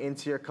tanzanite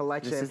into your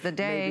collection, this is the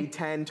day. Maybe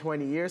 10,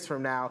 20 years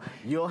from now,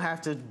 you'll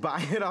have to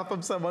buy it off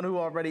of someone who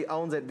already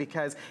owns it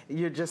because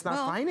you're just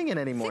not finding it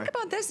anymore. Think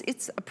about this.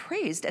 It's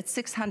appraised at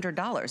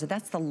 $600.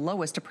 That's the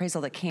lowest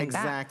appraisal that came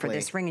back for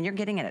this ring, and you're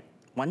getting it at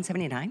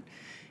 $179.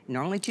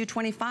 Normally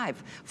 $225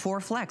 for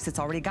Flex. It's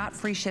already got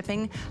free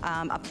shipping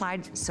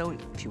applied. So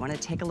if you want to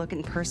take a look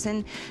in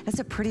person, that's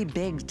a pretty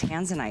big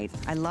tanzanite.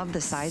 I love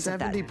the size of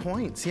that. 70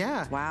 points,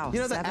 yeah. Wow.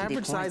 You know, the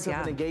average size of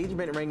an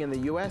engagement ring in the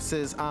US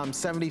is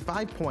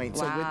 75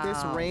 points. Wow. So with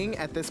this ring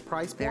at this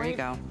price point, there you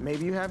go.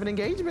 Maybe you have an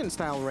engagement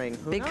style ring.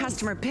 Who Big knows?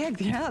 customer pick.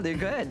 Yeah, they're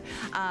good.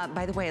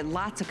 By the way,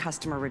 lots of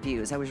customer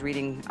reviews. I was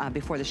reading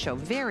before the show.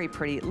 Very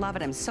pretty. Love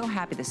it. I'm so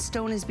happy. The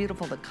stone is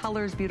beautiful. The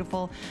color is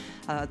beautiful.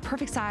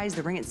 Perfect size.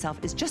 The ring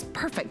itself is just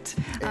perfect.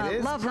 It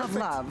is love, perfect.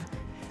 love, love.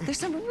 There's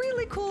some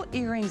really cool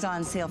earrings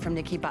on sale from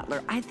Nikki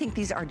Butler. I think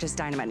these are just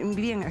dynamite. And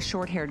being a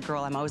short-haired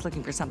girl, I'm always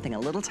looking for something a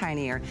little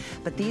tinier,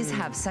 but these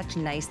have such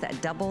nice,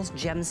 that doubles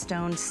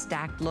gemstone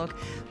stacked look.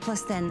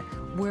 Plus then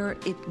where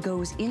it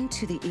goes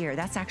into the ear,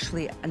 that's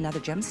actually another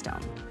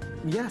gemstone.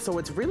 Yeah, so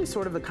it's really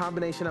sort of a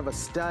combination of a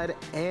stud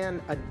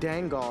and a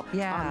dangle.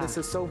 Yeah. This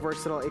is so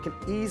versatile. It can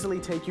easily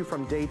take you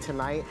from day to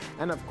night.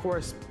 And of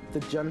course, the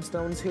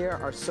gemstones here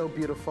are so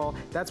beautiful.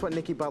 That's what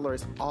Nikki Butler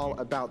is all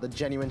about, the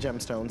genuine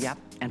gemstones. Yep,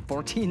 and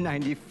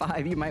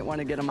 $14.95. You might want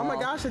to get them all. Oh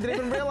my gosh, I didn't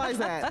even realize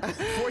that.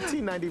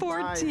 $14.95.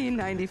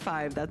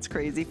 $14.95, that's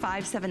crazy.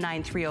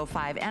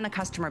 $579,305, and a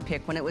customer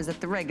pick when it was at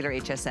the regular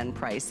HSN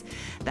price.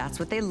 That's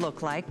what they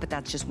look like, but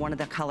that's just one of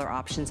the color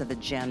options of the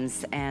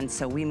gems. And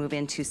so we move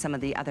into some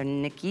of the other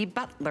Nikki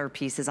Butler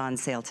pieces on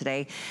sale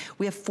today.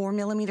 We have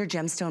 4mm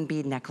gemstone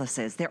bead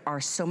necklaces. There are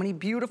so many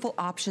beautiful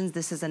options.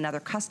 This is another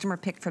customer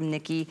pick from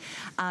Nikki.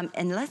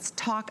 And let's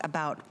talk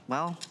about,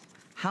 well,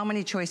 how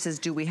many choices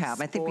do we have?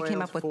 I think we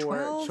came up with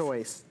 12.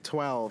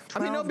 12. I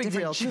mean, no big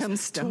deal.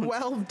 Just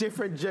 12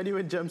 different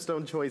genuine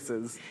gemstone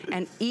choices.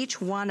 And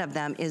each one of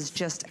them is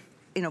just,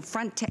 you know,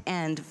 front to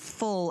end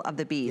full of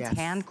the beads. Yes.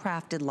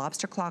 Handcrafted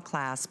lobster claw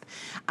clasp.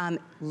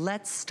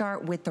 Let's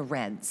start with the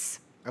reds.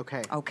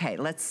 Okay. Okay,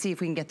 let's see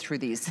if we can get through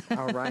these.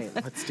 All right,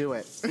 let's do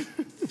it.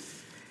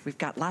 We've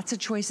got lots of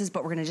choices,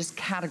 but we're gonna just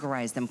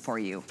categorize them for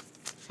you.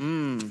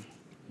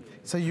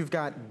 So you've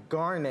got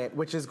garnet,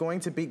 which is going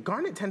to be,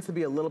 garnet tends to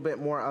be a little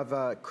bit more of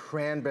a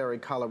cranberry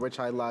color, which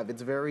I love.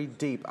 It's very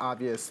deep,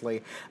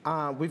 obviously.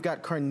 We've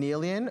got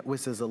carnelian,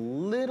 which is a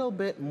little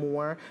bit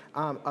more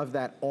of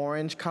that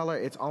orange color.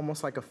 It's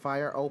almost like a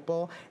fire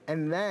opal.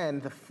 And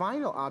then the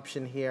final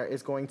option here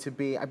is going to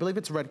be, I believe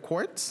it's red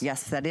quartz?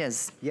 Yes, that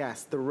is.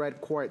 Yes, the red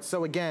quartz.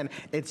 So again,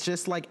 it's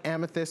just like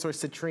amethyst or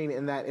citrine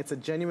in that it's a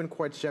genuine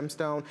quartz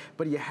gemstone,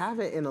 but you have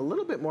it in a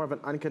little bit more of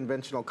an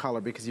unconventional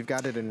color because you've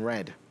got it in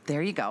red.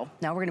 There you go.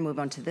 Now we're gonna move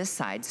on to this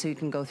side so you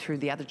can go through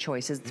the other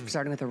choices,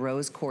 starting with the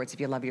rose quartz if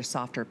you love your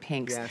softer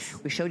pinks. Yes.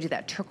 We showed you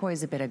that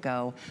turquoise a bit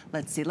ago.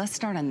 Let's see, let's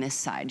start on this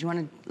side. Do you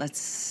wanna,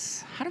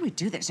 how do we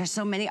do this? There's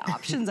so many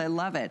options, I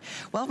love it.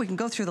 Well, we can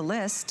go through the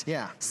list.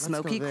 Yeah.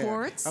 Smoky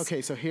quartz.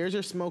 Okay, so here's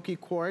your smoky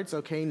quartz,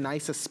 okay,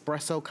 nice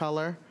espresso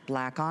color.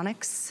 Black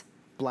onyx.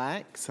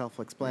 Black,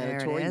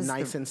 self-explanatory,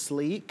 nice and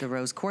sleek. The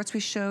rose quartz we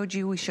showed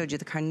you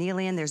the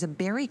carnelian. There's a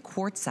berry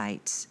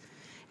quartzite.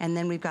 And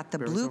then we've got the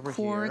blue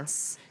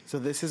quartz. Here. So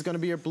this is gonna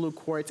be your blue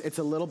quartz. It's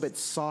a little bit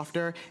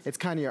softer. It's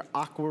kind of your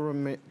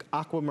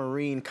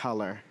aquamarine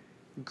color.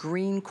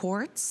 Green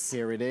quartz.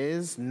 Here it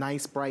is,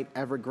 nice bright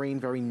evergreen,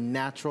 very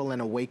natural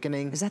and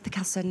awakening. Is that the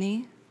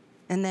chalcedony?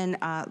 And then,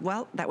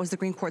 well, that was the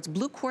green quartz.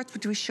 Blue quartz,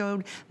 which we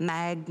showed,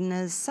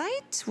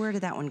 magnesite. Where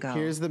did that one go?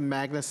 Here's the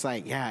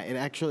magnesite. Yeah, it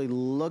actually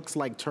looks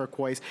like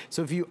turquoise.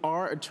 So if you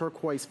are a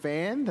turquoise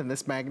fan, then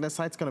this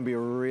magnesite's gonna be a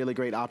really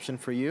great option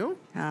for you.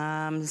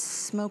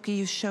 Smoky,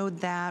 you showed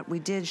that. We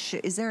did,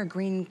 is there a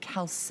green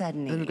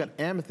chalcedony? Then we've got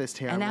amethyst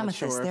here. An I'm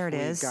amethyst, not sure there if it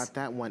is. we got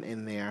that one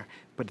in there,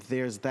 but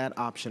there's that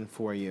option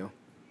for you.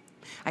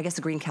 I guess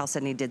the green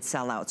chalcedony did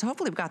sell out. So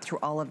hopefully we got through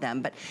all of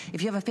them. But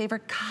if you have a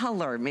favorite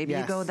color, maybe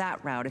you go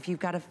that route. If you've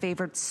got a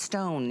favorite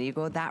stone, you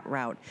go that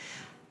route.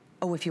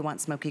 Oh, if you want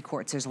smoky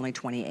quartz, there's only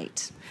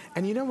 28.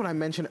 And you know what I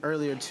mentioned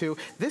earlier too?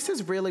 This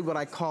is really what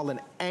I call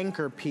an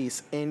anchor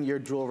piece in your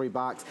jewelry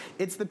box.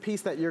 It's the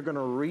piece that you're gonna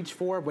reach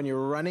for when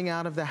you're running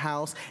out of the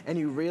house and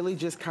you really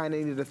just kind of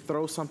need to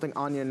throw something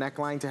on your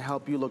neckline to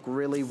help you look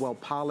really well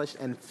polished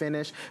and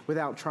finished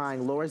without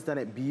trying. Laura's done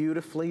it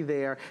beautifully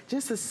there.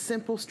 Just a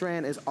simple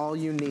strand is all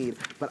you need.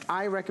 But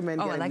I recommend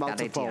getting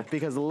multiple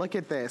because look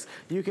at this.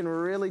 You can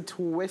really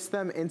twist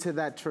them into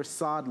that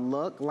tressade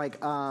look like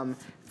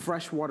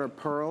freshwater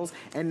pearls,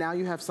 and now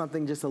you have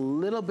something just a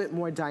little bit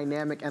more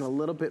dynamic and a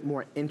little bit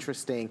more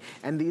interesting.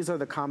 And these are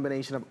the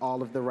combination of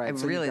all of the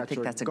reds. I really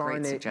think that's a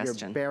great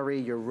suggestion. Your berry,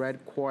 your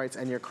red quartz,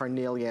 and your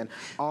carnelian,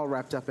 all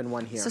wrapped up in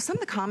one here. So some of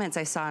the comments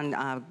I saw in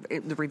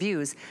the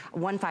reviews,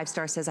 1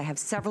 5-star says, I have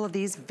several of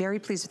these, very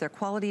pleased with their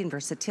quality and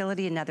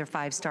versatility. Another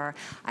 5-star,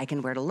 I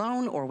can wear it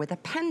alone or with a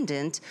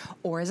pendant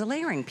or as a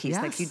layering piece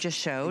like you just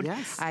showed.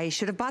 I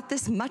should have bought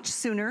this much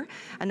sooner.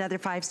 Another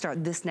 5-star,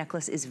 this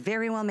necklace is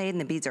very well made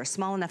and the beads are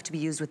small enough to be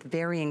used with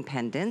varying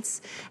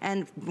pendants.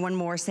 And one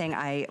more saying,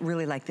 I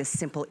really like this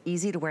simple,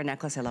 easy to wear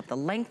necklace. I love the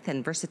length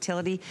and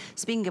versatility.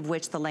 Speaking of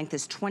which, the length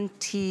is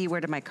 20, where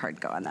did my card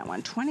go on that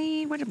one?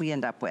 20, what did we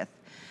end up with?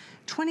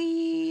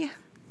 20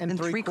 and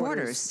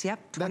 3/4.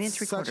 Yep, 20 and 3/4.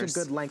 That's such a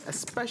good length,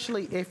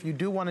 especially if you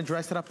do want to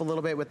dress it up a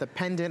little bit with a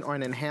pendant or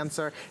an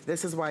enhancer.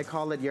 This is why I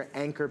call it your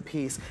anchor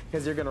piece,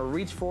 because you're going to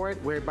reach for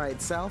it, wear it by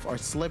itself, or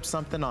slip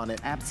something on it.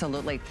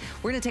 Absolutely.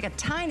 We're going to take a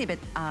tiny bit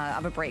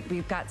of a break.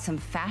 We've got some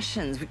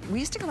fashions. Will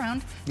you stick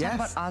around? Talk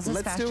about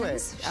Oz's fashions? Let's do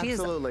it. She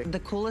Absolutely. is the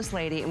coolest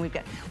lady, and we've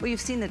got, well,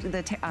 you've seen the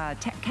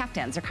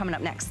caftans are coming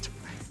up next.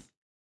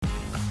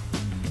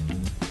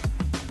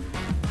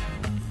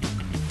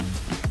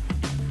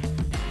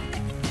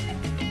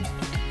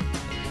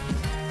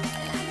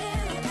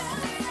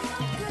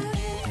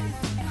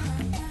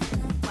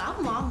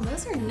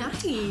 Those are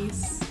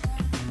nice.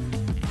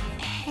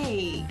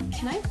 Hey,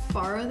 can I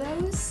borrow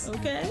those?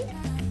 Okay.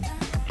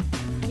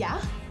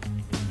 Yeah?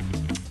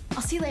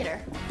 I'll see you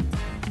later.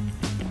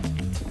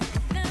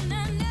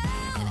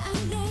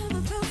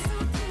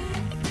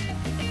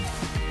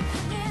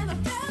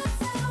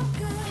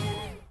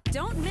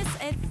 Don't miss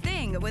a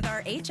thing with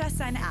our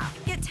HSN app.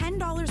 Get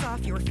 $10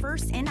 off your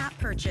first in-app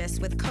purchase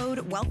with code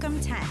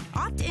WELCOME10.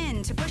 Opt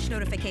in to push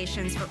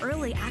notifications for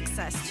early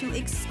access to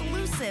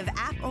exclusive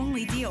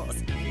app-only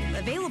deals.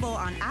 Available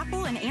on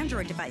Apple and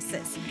Android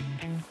devices.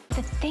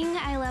 The thing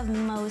I love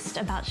most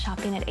about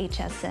shopping at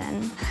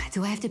HSN.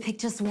 Do I have to pick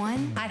just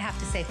one? I'd have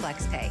to say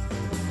FlexPay.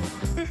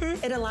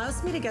 It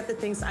allows me to get the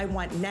things I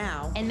want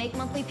now And make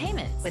monthly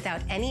payments.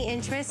 Without any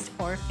interest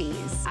or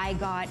fees. I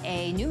got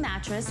a new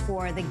mattress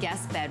for the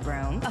guest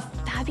bedroom. A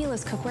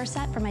fabulous cookware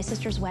set for my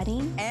sister's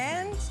wedding.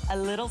 and a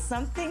little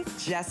something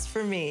just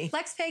for me.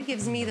 FlexPay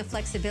gives me the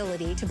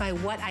flexibility to buy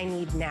what I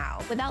need now.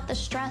 Without the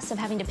stress of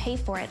having to pay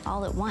for it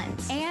all at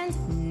once.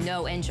 And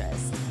no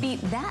interest.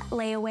 Beat that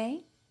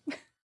layaway.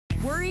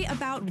 Worry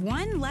about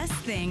one less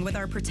thing with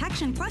our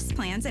Protection Plus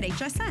plans at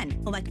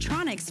HSN.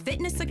 Electronics,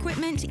 fitness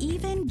equipment,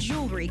 even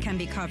jewelry can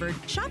be covered.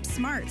 Shop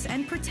smart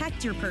and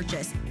protect your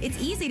purchase.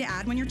 It's easy to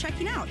add when you're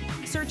checking out.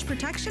 Search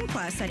Protection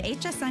Plus at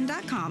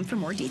hsn.com for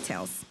more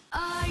details.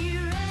 Are you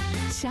ready?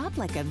 Shop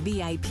like a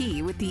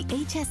VIP with the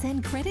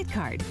HSN credit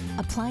card.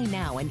 Apply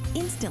now and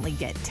instantly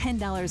get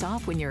 $10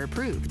 off when you're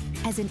approved.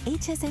 As an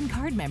HSN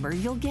card member,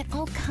 you'll get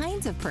all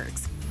kinds of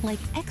perks, like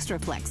extra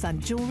flex on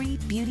jewelry,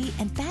 beauty,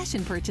 and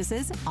fashion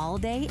purchases all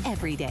day,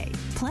 every day.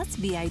 Plus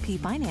VIP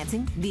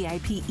financing,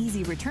 VIP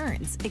easy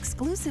returns,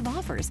 exclusive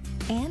offers,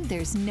 and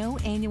there's no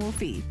annual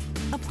fee.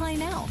 Apply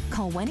now.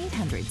 Call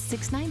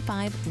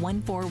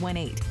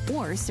 1-800-695-1418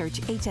 or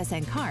search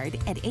HSN card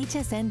at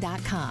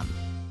hsn.com.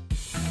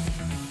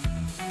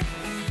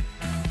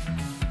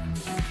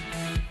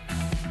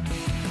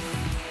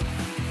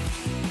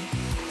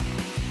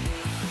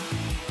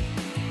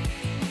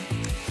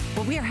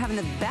 Well, we are having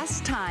the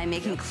best time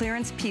making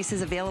clearance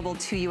pieces available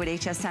to you at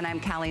HSN. I'm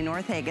Callie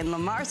Northhagen, and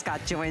Lamar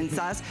Scott joins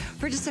us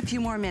for just a few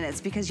more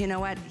minutes because you know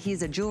what?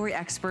 He's a jewelry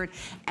expert,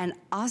 and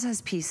Oz's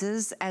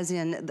pieces, as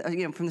in,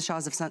 you know, from the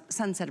Shaws of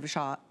Sunset of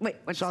Shaw. Wait,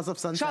 what? Shaws of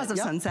Sunset. Shaws of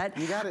Sunset.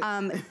 You got it.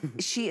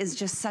 She is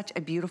just such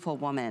a beautiful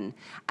woman,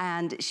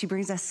 and she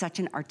brings us such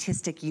an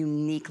artistic,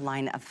 unique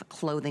line of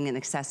clothing and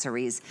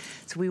accessories.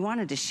 So we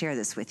wanted to share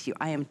this with you.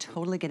 I am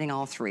totally getting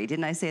all three.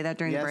 Didn't I say that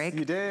during the break? Yes,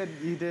 you did.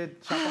 You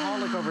did.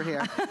 Shopaholic over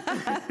here.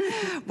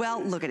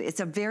 Well, look at it. It's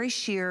a very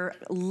sheer,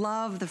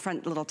 love the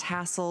front little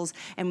tassels,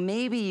 and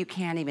maybe you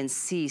can't even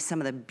see some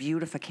of the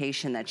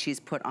beautification that she's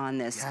put on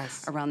this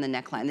around the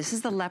neckline. This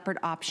is the leopard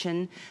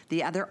option.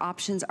 The other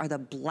options are the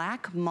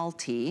black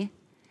multi,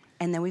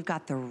 and then we've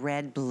got the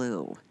red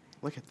blue.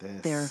 Look at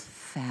this. They're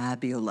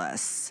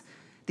fabulous.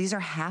 These are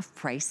half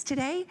price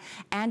today,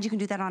 and you can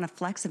do that on a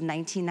flex of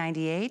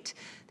 $19.98.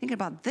 Thinking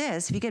about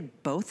this, if you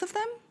get both of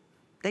them,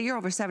 then you're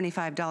over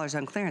 $75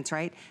 on clearance,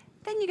 right?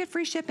 Then you get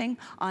free shipping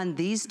on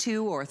these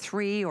 2 or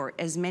 3 or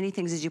as many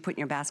things as you put in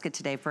your basket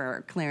today for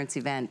our clearance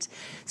event.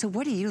 So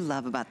what do you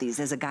love about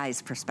these as a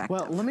guy's perspective?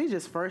 Well, let me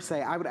just first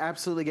say I would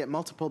absolutely get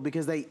multiple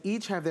because they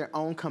each have their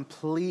own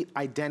complete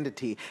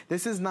identity.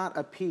 This is not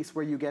a piece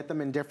where you get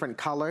them in different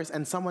colors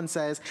and someone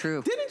says,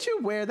 true, didn't you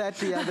wear that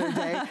the other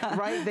day?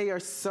 Right? They are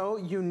so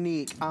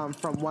unique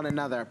from one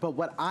another. But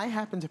what I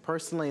happen to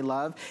personally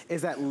love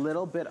is that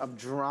little bit of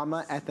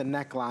drama at the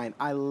neckline.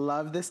 I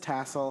love this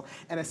tassel,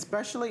 and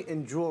especially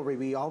in jewelry.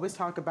 We always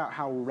talk about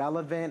how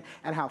relevant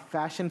and how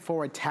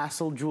fashion-forward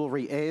tassel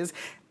jewelry is.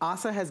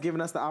 Asa has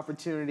given us the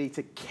opportunity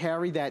to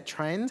carry that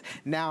trend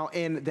now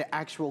in the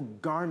actual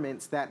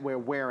garments that we're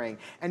wearing.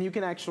 And you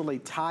can actually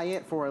tie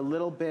it for a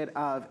little bit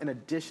of an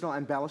additional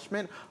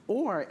embellishment,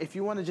 or if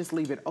you want to just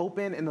leave it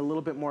open in a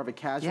little bit more of a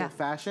casual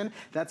fashion,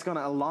 that's going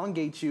to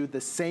elongate you the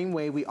same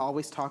way we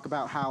always talk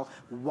about how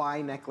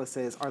Y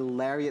necklaces or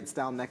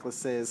lariat-style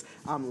necklaces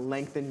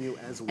lengthen you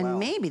as well. And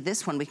maybe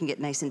this one we can get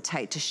nice and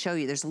tight to show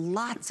you. There's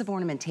lots of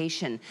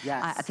ornamentation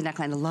at the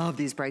neckline. I love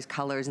these bright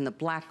colors and the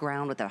black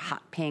ground with the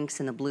hot pinks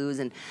and the blues,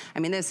 and I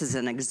mean, this is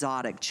an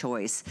exotic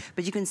choice,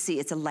 but you can see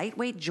it's a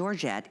lightweight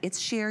georgette. It's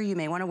sheer. You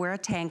may want to wear a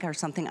tank or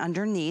something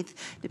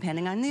underneath,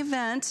 depending on the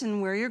event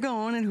and where you're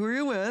going and who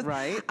you're with.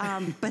 Right.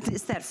 But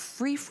it's that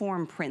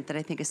free-form print that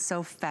I think is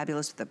so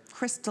fabulous with the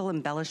crystal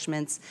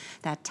embellishments,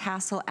 that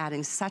tassel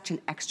adding such an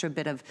extra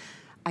bit of,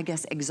 I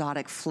guess,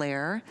 exotic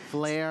flair.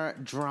 Flair,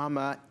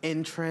 drama,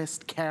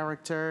 interest,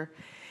 character.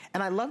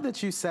 And I love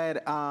that you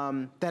said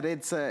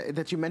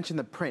that you mentioned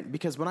the print,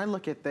 because when I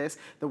look at this,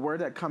 the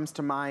word that comes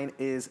to mind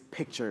is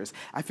pictures.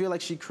 I feel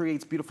like she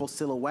creates beautiful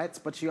silhouettes,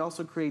 but she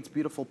also creates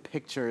beautiful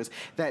pictures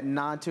that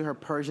nod to her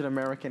Persian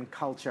American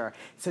culture.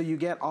 So you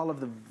get all of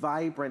the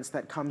vibrance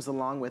that comes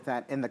along with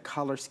that in the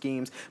color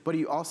schemes, but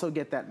you also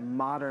get that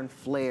modern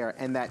flair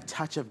and that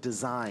touch of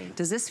design.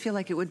 Does this feel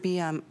like it would be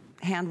a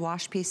hand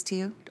wash piece to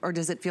you? Or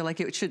does it feel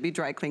like it should be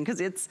dry clean? Because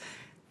it's...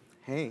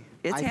 Hey,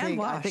 it's hand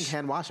wash. I think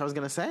hand wash, I was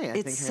gonna say.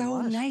 It's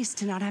so nice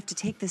to not have to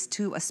take this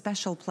to a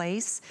special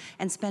place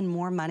and spend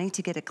more money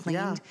to get it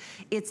cleaned.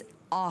 It's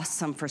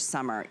awesome for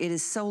summer. It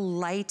is so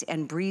light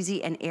and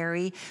breezy and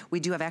airy.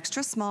 We do have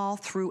extra small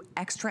through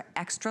extra,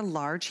 extra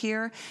large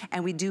here,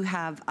 and we do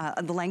have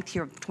the length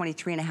here of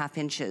 23.5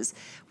 inches.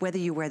 Whether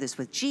you wear this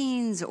with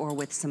jeans or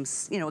with some,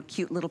 you know, a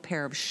cute little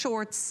pair of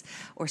shorts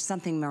or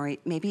something,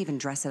 maybe even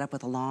dress it up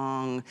with a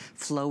long,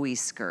 flowy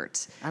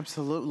skirt.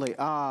 Absolutely.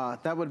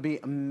 That would be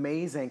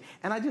amazing.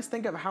 And I just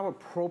think of how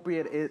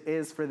appropriate it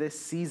is for this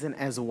season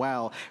as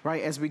well,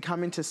 right? As we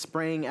come into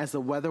spring, as the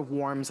weather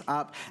warms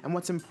up. And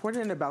what's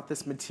important about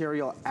this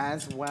material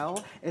as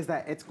well is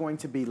that it's going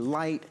to be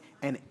light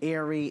and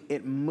airy.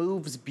 It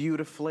moves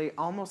beautifully,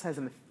 almost has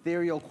an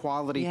ethereal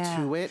quality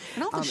to it.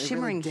 And all the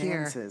shimmering really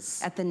here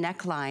at the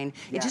neckline,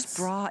 it just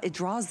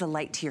draws the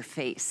light to your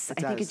face.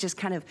 I think it just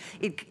kind of,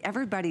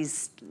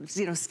 everybody's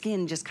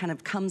skin just kind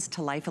of comes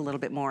to life a little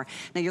bit more.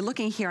 Now you're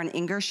looking here on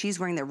Inger, she's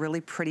wearing that really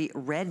pretty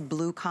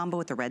red-blue combo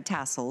with the red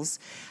tassels.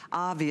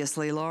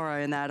 Obviously,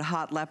 Laura in that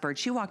hot leopard,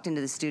 she walked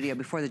into the studio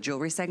before the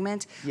jewelry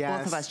segment.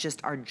 Both of us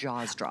just, our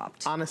jaws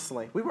dropped.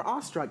 Honestly, we were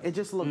awestruck. It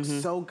just looks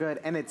so good,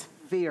 and it's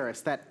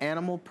fierce. That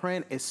animal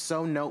print is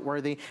so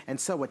noteworthy and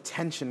so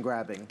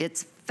attention-grabbing.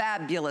 It's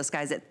fabulous,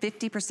 guys, at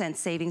 50%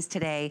 savings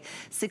today,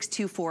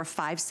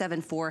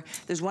 624-574.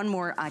 There's one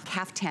more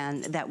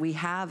caftan that we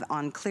have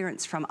on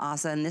clearance from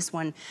Asa, and this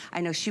one,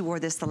 I know she wore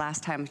this the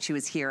last time she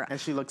was here. And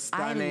she looks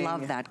stunning. I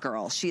love that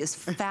girl. She is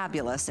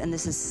fabulous, and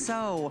this is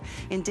so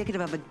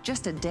indicative of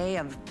just a day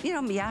of,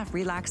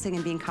 relaxing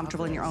and being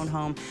comfortable in your own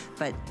home,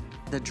 but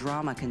the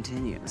drama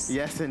continues.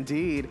 Yes,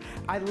 indeed.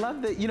 I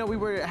love that, we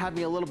were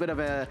having a little bit of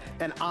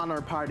an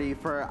honor party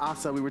for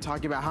Asa. We were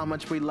talking about how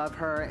much we love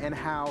her and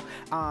how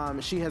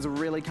she has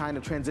really kind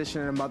of transitioned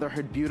into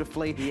motherhood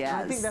beautifully. Yes.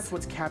 And I think that's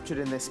what's captured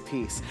in this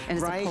piece,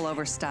 and right? It's a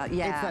pullover style.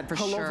 Yeah, it's that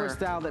pullover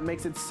style that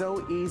makes it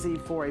so easy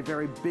for a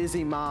very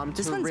busy mom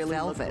to really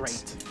look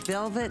great.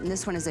 Velvet, and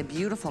this one is a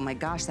beautiful, my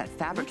gosh, that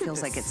fabric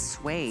feels like it's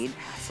suede.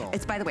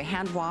 It's, by the way,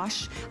 hand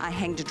wash,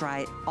 hang to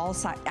dry, all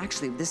size.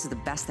 Actually, this is the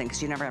best thing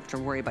because you never have to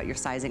worry about your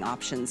sizing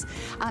options.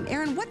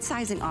 Erin, what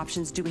sizing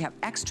options do we have?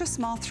 Extra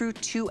small through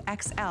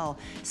 2XL,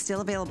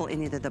 still available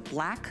in either the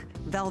black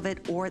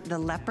velvet or the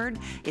leopard.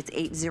 It's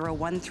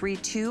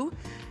 80132.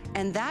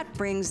 And that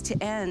brings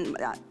to end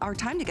our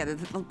time together,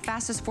 the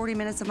fastest 40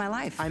 minutes of my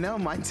life. I know,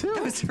 mine too.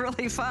 It was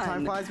really fun.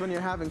 Time flies when you're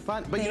having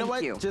fun. But you know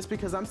what? Just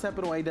because I'm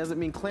stepping away doesn't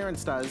mean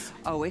clearance does.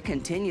 Oh, it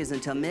continues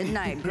until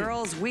midnight.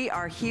 Girls, we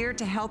are here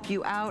to help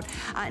you out.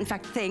 In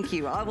fact, thank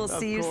you. I will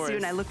see you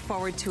soon. I look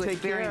forward to it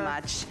very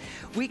much.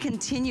 We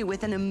continue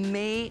with an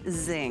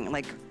amazing,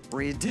 like,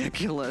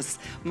 ridiculous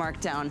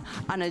markdown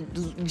on a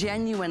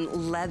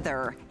genuine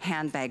leather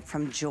handbag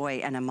from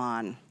Joy and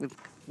Iman. We've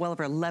well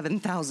over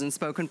 11,000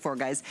 spoken for,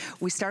 guys.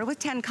 We started with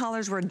 10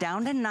 colors. We're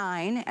down to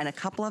 9, and a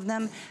couple of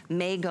them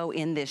may go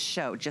in this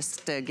show,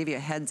 just to give you a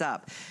heads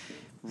up.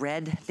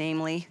 Red,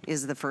 namely,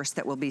 is the first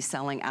that will be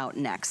selling out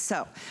next.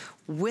 So,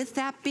 with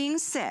that being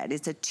said,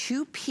 it's a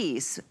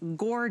 2-piece,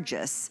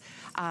 gorgeous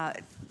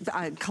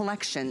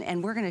collection,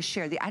 and we're gonna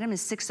share. The item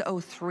is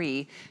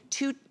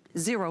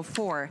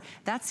 603-204.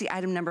 That's the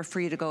item number for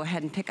you to go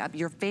ahead and pick up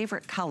your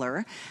favorite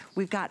color.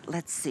 We've got,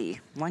 let's see,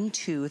 1,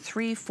 2,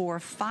 3, 4,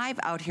 5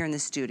 out here in the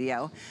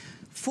studio.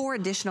 4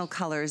 additional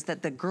colors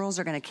that the girls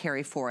are gonna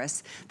carry for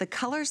us. The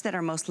colors that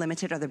are most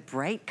limited are the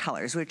bright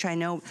colors, which I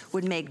know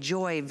would make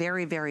Joy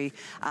very, very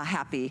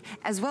happy,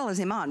 as well as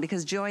Iman,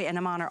 because Joy and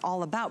Iman are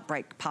all about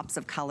bright pops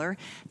of color.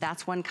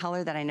 That's one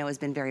color that I know has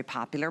been very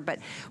popular, but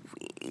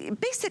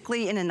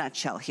basically in a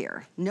nutshell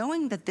here,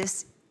 knowing that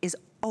this is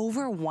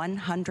over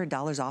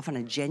 $100 off on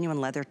a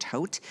genuine leather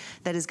tote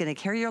that is gonna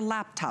carry your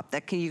laptop,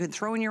 that you can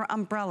throw in your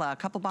umbrella, a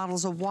couple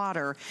bottles of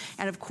water,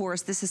 and of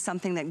course, this is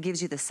something that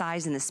gives you the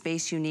size and the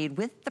space you need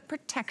with the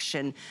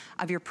protection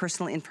of your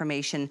personal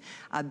information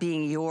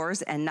being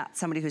yours and not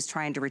somebody who's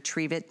trying to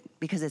retrieve it,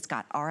 because it's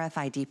got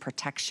RFID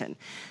protection.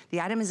 The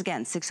item is,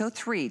 again,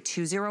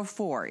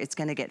 603-204. It's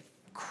gonna get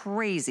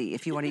crazy.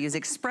 If you want to use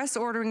express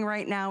ordering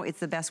right now, it's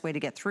the best way to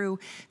get through.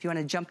 If you want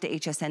to jump to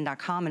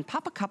hsn.com and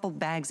pop a couple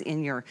bags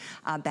in your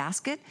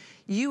basket,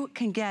 you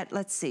can get,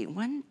 let's see,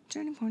 1,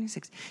 2, 4,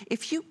 6.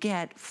 If you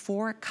get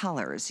 4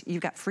 colors,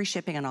 you've got free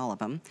shipping on all of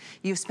them.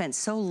 You've spent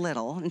so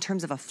little. In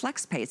terms of a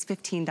flex pay, it's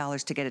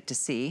 $15 to get it to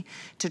see,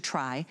 to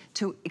try,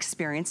 to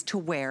experience, to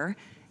wear,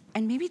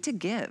 and maybe to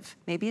give.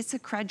 Maybe it's a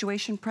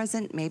graduation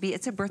present, maybe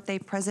it's a birthday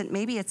present,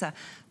 maybe it's a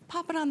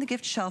pop it on the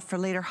gift shelf for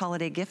later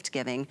holiday gift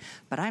giving.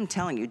 But I'm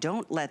telling you,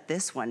 don't let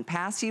this one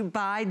pass you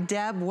by.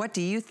 Deb, what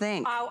do you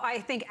think? Oh, I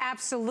think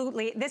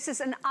absolutely. This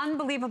is an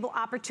unbelievable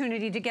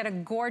opportunity to get a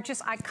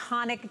gorgeous,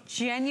 iconic,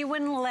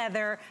 genuine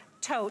leather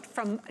tote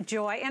from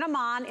Joy and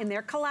Iman in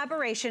their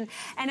collaboration.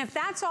 And if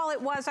that's all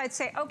it was, I'd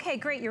say, okay,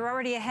 great, you're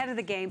already ahead of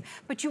the game.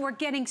 But you are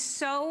getting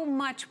so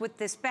much with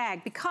this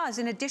bag, because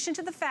in addition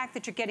to the fact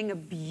that you're getting a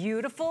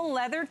beautiful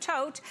leather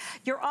tote,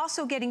 you're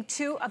also getting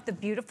 2 of the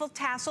beautiful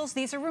tassels.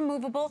 These are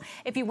removable.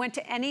 If you went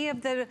to any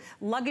of the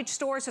luggage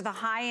stores or the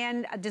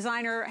high-end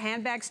designer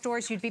handbag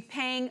stores, you'd be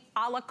paying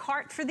a la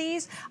carte for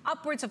these,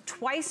 upwards of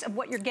twice of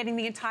what you're getting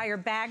the entire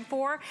bag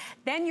for.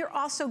 Then you're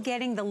also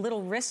getting the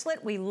little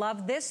wristlet. We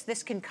love this.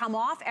 This can come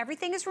off.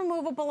 Everything is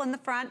removable in the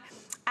front.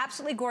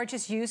 Absolutely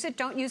gorgeous. Use it,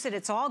 don't use it,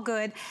 it's all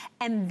good.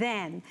 And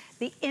then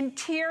the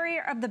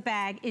interior of the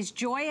bag is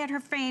Joy at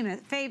her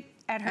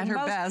at her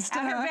best,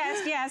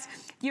 yes.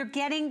 You're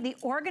getting the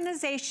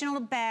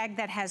organizational bag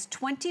that has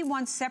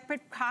 21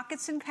 separate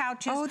pockets and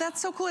pouches. Oh, that's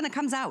so cool, and it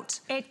comes out.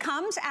 It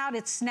comes out,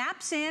 it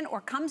snaps in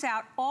or comes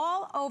out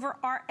all over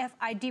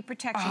RFID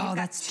protection. Oh, You've got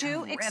that's 2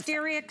 terrific.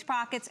 exterior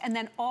pockets and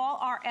then all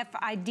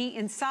RFID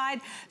inside.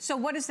 So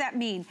what does that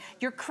mean?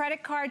 Your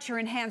credit cards, your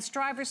enhanced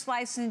driver's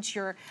license,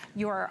 your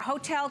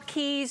hotel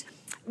keys,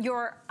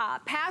 your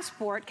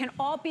passport can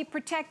all be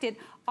protected,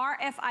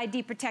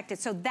 RFID protected.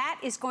 So that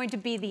is going to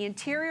be the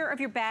interior of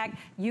your bag.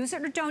 Use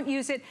it or don't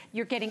use it.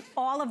 You're getting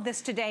all of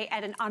this today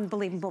at an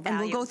unbelievable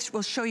value. And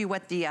we'll show you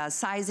what the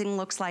sizing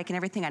looks like and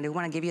everything. I do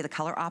want to give you the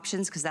color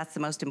options because that's the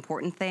most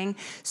important thing.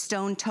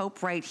 Stone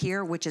taupe right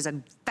here, which is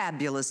a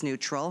fabulous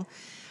neutral.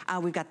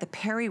 We've got the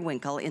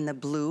periwinkle in the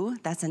blue.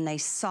 That's a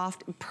nice,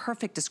 soft,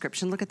 perfect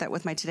description. Look at that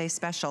with my today's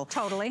special.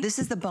 Totally. This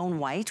is the bone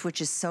white,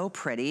 which is so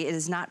pretty. It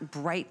is not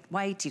bright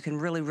white. You can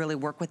really, really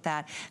work with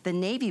that. The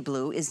navy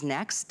blue is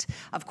next.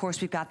 Of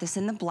course, we've got this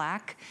in the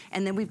black.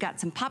 And then we've got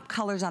some pop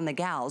colors on the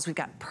gals. We've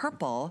got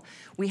purple.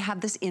 We have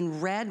this in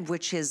red,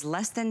 which is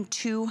less than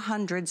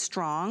 200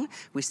 strong.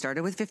 We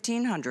started with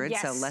 1,500,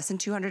 yes. So less than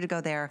 200 to go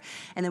there.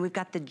 And then we've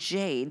got the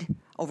jade,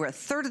 over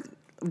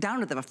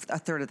down to a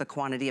third of the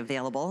quantity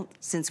available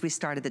since we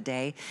started the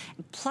day.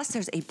 Plus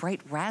there's a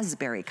bright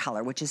raspberry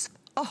color, which is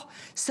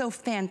so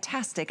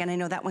fantastic. And I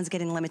know that one's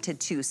getting limited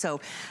too. So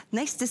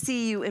nice to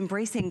see you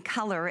embracing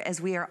color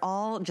as we are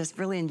all just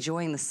really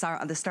enjoying the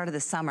start of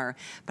the summer.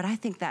 But I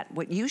think that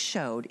what you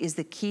showed is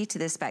the key to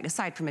this bag,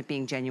 aside from it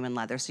being genuine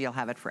leather, so you'll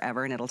have it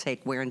forever and it'll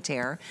take wear and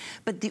tear.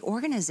 But the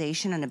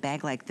organization on a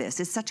bag like this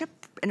is such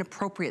an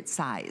appropriate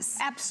size.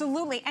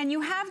 Absolutely, and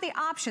you have the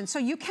option. So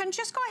you can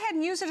just go ahead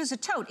and use it as a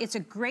tote. It's a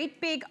great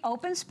big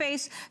open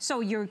space, so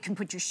you can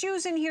put your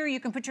shoes in here, you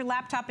can put your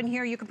laptop in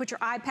here, you can put your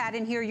iPad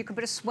in here, you can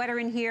put a sweater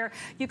in here,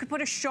 you can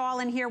put a shawl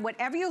in here,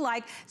 whatever you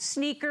like,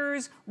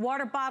 sneakers,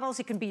 water bottles,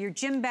 it can be your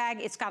gym bag.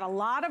 It's got a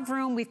lot of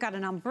room. We've got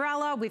an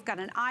umbrella, we've got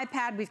an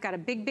iPad, we've got a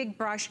big, big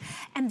brush,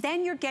 and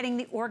then you're getting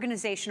the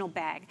organizational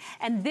bag.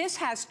 And this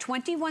has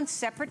 21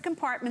 separate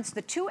compartments.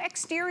 The 2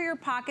 exterior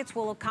pockets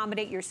will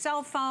accommodate your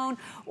cell phone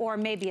or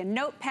maybe a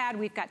notepad.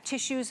 We've got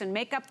tissues and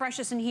makeup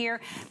brushes in here,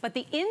 but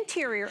the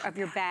interior of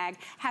your bag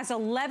has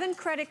 11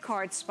 credit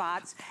card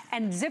spots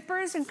and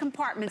zippers and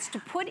compartments to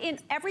put in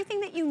everything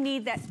that you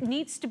need that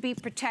needs to be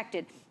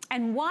protected.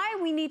 And why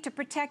we need to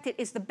protect it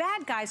is the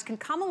bad guys can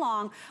come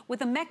along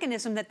with a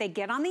mechanism that they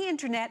get on the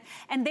internet,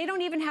 and they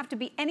don't even have to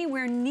be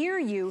anywhere near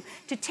you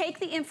to take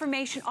the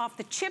information off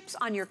the chips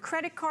on your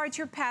credit cards,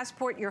 your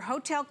passport, your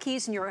hotel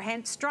keys, and your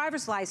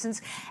driver's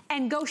license,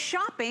 and go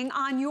shopping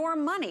on your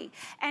money.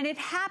 And it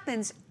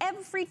happens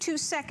every 2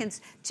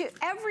 seconds to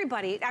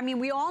everybody. I mean,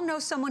 we all know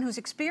someone who's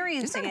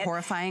experiencing it. Isn't that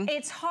horrifying?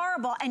 It's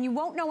horrible, and you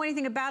won't know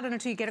anything about it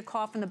until you get a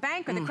call from the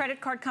bank or the credit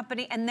card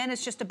company, and then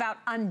it's just about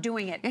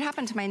undoing it. It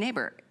happened to my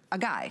neighbor, a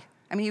guy.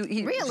 I mean,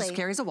 he Really? just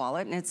carries a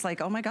wallet, and it's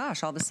like, oh my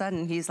gosh, all of a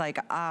sudden, he's like,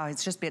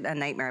 it's just been a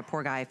nightmare.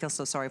 Poor guy, I feel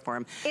so sorry for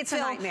him. It's a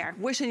nightmare.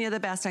 Wishing you the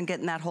best on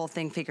getting that whole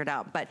thing figured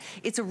out, but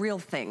it's a real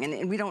thing,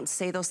 and we don't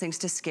say those things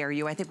to scare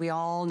you. I think we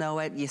all know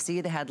it. You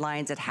see the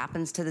headlines, it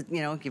happens to the,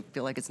 you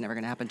feel like it's never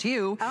gonna happen to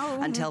you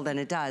until then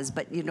it does,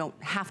 but you don't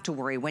have to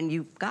worry when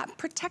you've got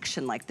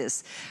protection like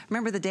this.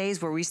 Remember the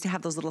days where we used to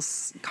have those little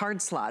card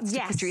slots to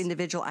put your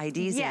individual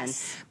IDs in?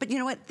 But you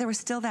know what, there was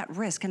still that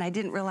risk, and I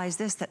didn't realize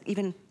this, that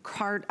even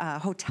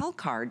hotel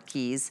card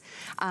keys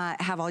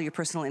have all your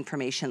personal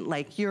information,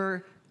 like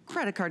your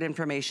credit card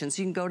information, so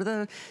you can go to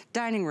the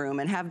dining room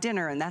and have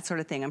dinner and that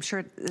sort of thing. I'm sure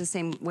it's the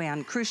same way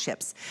on cruise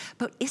ships.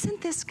 But isn't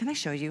this, can I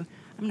show you?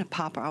 I'm gonna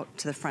pop out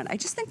to the front. I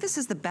just think this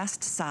is the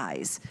best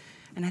size.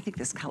 And I think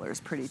this color is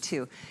pretty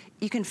too.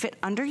 You can fit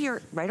under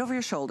right over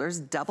your shoulders,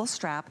 double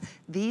strap.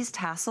 These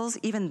tassels,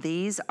 even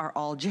these are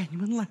all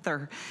genuine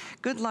leather.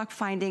 Good luck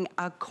finding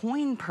a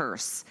coin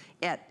purse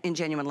in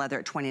genuine leather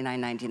at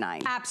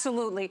 $29.99.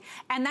 Absolutely,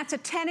 and that's a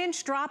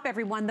 10-inch drop,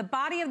 everyone. The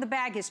body of the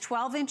bag is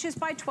 12 inches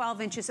by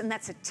 12 inches, and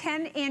that's a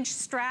 10-inch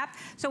strap.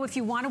 So if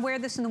you want to wear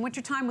this in the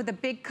wintertime with a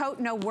big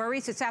coat, no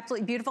worries, it's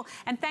absolutely beautiful.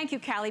 And thank you,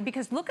 Callie,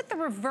 because look at the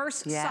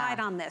reverse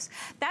side on this.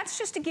 That's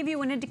just to give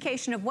you an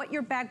indication of what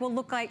your bag will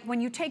look like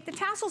when you take the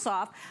tassels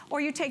off, or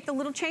you take the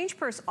little change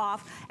purse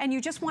off, and you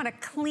just want a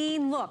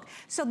clean look.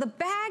 So the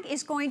bag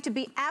is going to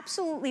be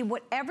absolutely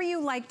whatever you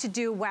like to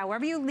do,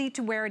 however you need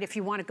to wear it. If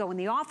you want to go in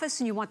the office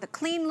and you want the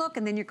clean look,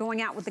 and then you're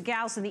going out with the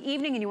gals in the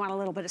evening and you want a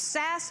little bit of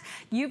sass,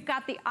 you've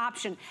got the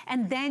option.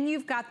 And then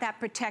you've got that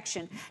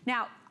protection.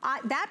 Now,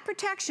 that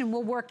protection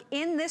will work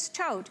in this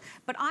tote,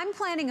 but I'm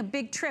planning a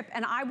big trip,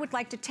 and I would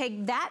like to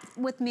take that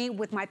with me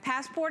with my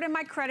passport and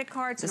my credit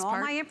cards and all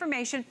my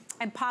information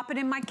and pop it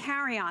in my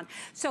carry-on.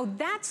 So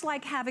that's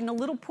like having a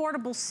little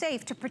portable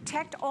safe to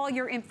protect all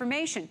your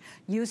information.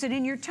 Use it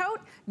in your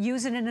tote,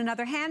 use it in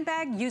another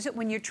handbag, use it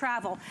when you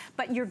travel.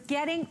 But you're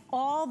getting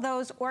all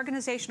those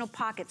organizational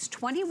pockets,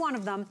 21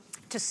 of them,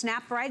 to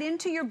snap right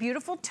into your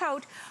beautiful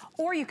tote,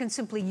 or you can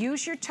simply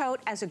use your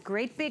tote as a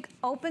great big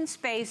open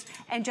space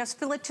and just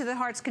fill it to the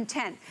heart's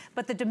content.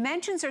 But the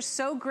dimensions are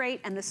so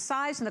great, and the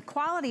size and the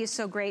quality is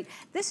so great,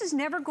 this is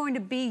never going to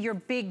be your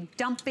big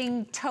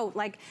dumping tote.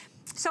 Like,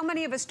 so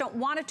many of us don't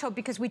want a tote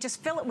because we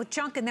just fill it with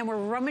junk and then we're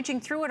rummaging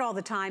through it all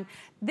the time.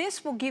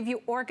 This will give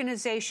you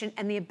organization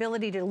and the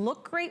ability to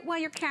look great while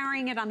you're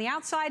carrying it on the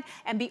outside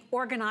and be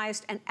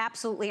organized and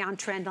absolutely on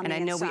trend on the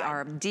inside. And I know we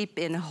are deep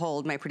in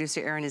hold. My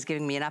producer, Erin, is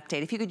giving me an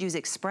update. If you could use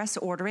express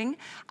ordering,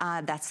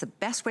 that's the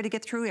best way to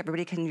get through.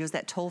 Everybody can use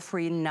that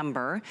toll-free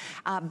number.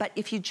 But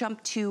if you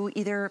jump to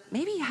either,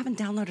 maybe you haven't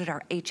downloaded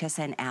our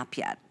HSN app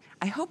yet.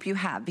 I hope you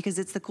have, because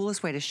it's the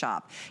coolest way to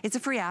shop. It's a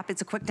free app,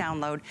 it's a quick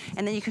download,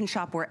 and then you can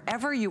shop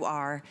wherever you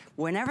are,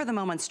 whenever the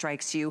moment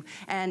strikes you,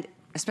 and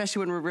especially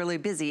when we're really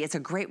busy, it's a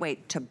great way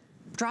to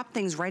drop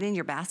things right in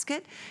your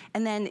basket,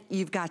 and then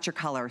you've got your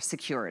color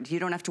secured. You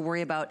don't have to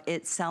worry about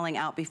it selling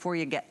out before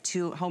you get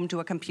home to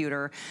a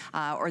computer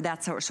or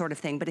that sort of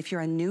thing. But if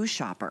you're a new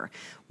shopper,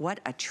 what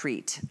a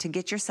treat to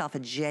get yourself a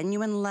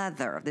genuine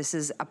leather. This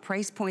is a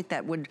price point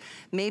that would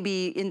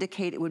maybe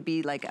indicate it would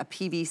be like a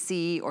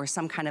PVC or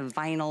some kind of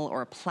vinyl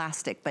or a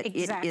plastic, but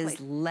it is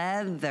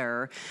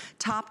leather,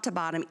 top to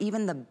bottom,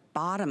 even the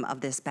bottom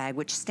of this bag,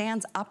 which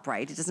stands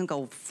upright. It doesn't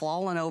go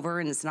falling over,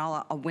 and it's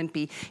not a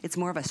wimpy. It's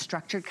more of a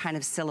structured kind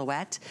of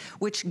silhouette,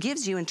 which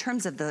gives you, in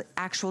terms of the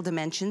actual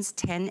dimensions,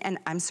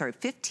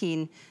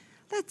 15.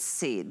 Let's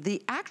see,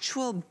 the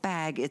actual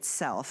bag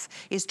itself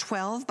is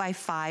 12 by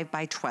 5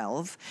 by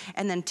 12,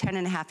 and then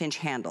 10.5-inch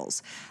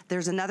handles.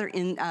 There's another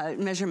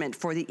measurement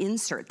for the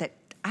insert that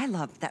I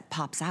love that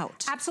pops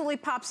out. Absolutely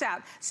pops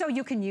out. So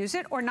you can use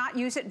it or not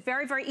use it,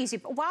 very, very easy.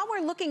 But while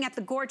we're looking at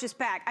the gorgeous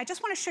bag, I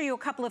just want to show you a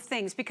couple of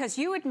things, because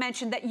you had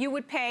mentioned that you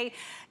would pay,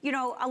 you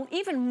know,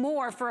 even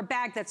more for a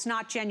bag that's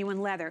not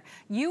genuine leather.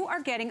 You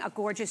are getting a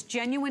gorgeous,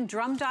 genuine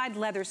drum-dyed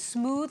leather,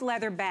 smooth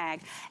leather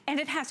bag, and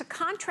it has a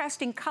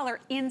contrasting color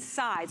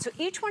inside. So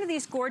each one of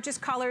these gorgeous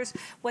colors,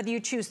 whether you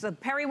choose the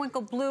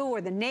periwinkle blue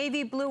or the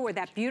navy blue or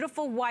that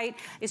beautiful white,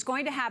 is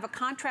going to have a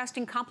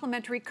contrasting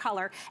complementary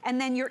color,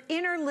 and then your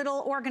inner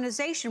little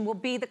organization will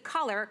be the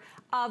color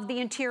of the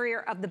interior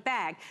of the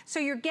bag. So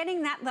you're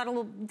getting that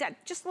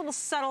just little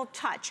subtle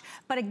touch.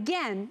 But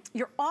again,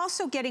 you're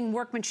also getting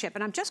workmanship.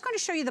 And I'm just going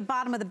to show you the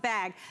bottom of the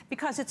bag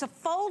because it's a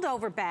fold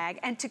over bag.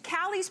 And to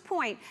Callie's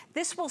point,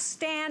 this will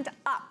stand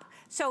up.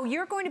 So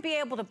you're going to be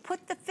able to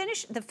put the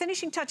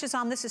finishing touches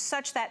on this is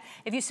such that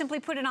if you simply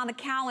put it on a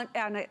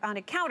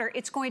counter,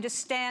 it's going to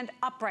stand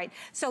upright.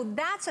 So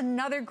that's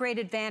another great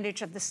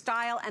advantage of the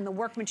style and the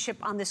workmanship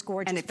on this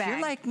gorgeous bag. And if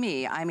you're like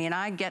me, I mean,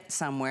 I get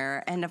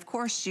somewhere, and of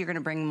course you're gonna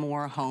bring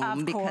more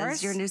home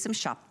because you're gonna do some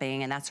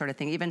shopping and that sort of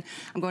thing. Even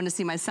I'm going to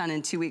see my son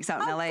in 2 weeks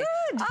out in LA.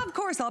 Good. Of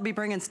course, I'll be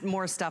bringing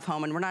more stuff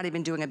home, and we're not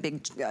even doing a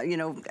big, you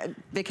know,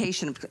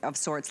 vacation of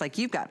sorts like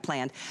you've got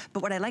planned.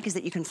 But what I like is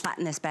that you can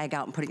flatten this bag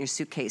out and put it in your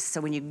suitcase.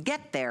 So when you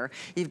get there,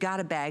 you've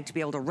got a bag to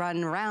be able to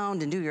run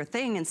around and do your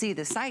thing and see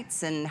the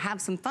sights and have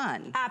some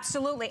fun.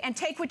 Absolutely, and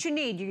take what you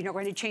need. You're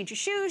going to change your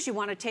shoes, you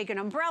want to take an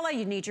umbrella,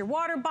 you need your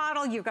water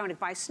bottle, you're going to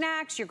buy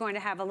snacks, you're going to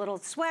have a little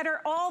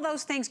sweater. All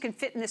those things can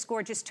fit in this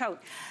gorgeous tote.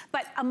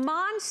 But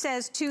Iman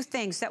says two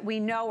things that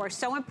we know are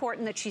so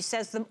important that she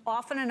says them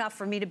often enough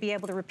for me to be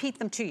able to repeat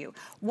them to you.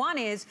 One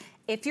is,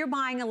 if you're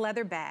buying a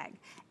leather bag,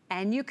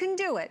 and you can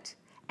do it,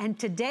 and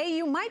today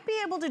you might be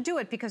able to do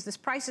it because this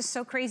price is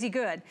so crazy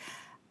good,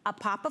 a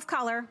pop of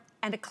color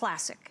and a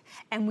classic.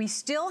 And we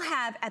still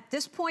have, at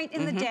this point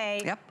in the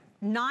day,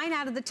 9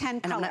 out of the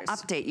 10 colors. And I'm gonna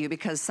update you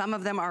because some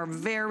of them are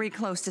very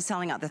close to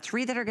selling out. The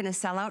 3 that are gonna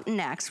sell out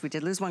next, we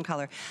did lose one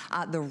color.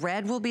 The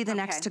red will be the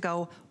next to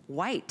go.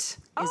 White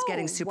is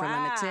getting super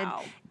limited.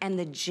 And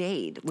the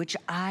jade, which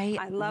I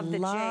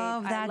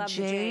love that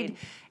jade.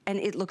 And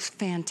it looks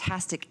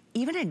fantastic.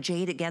 Even a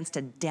jade against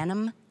a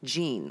denim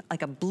jean,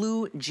 like a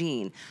blue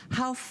jean.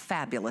 How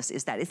fabulous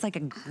is that? It's like a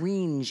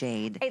green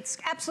jade. It's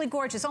absolutely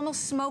gorgeous,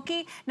 almost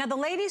smoky. Now the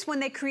ladies, when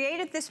they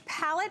created this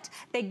palette,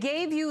 they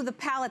gave you the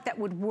palette that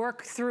would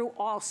work through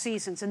all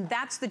seasons. And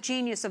that's the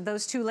genius of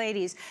those two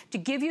ladies, to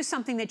give you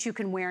something that you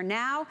can wear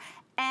now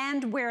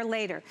and wear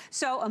later.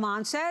 So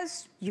Iman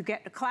says, you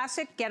get a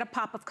classic, get a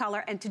pop of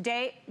color, and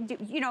today,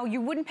 you know, you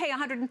wouldn't pay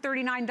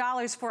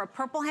 $139 for a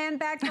purple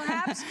handbag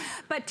perhaps,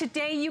 but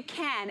today you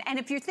can. And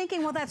if you're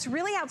thinking, well, that's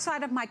really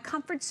outside of my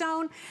comfort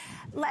zone,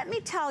 let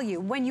me tell you,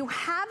 when you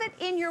have it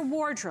in your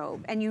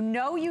wardrobe and you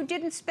know you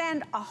didn't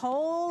spend a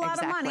whole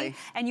lot of money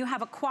and you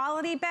have a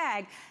quality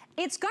bag,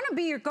 it's gonna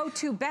be your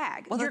go-to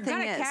bag. Well, you're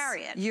gonna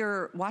carry it.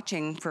 You're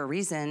watching for a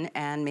reason,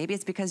 and maybe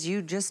it's because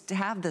you just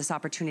have this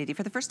opportunity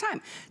for the first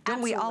time.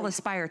 Don't we all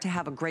aspire to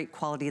have a great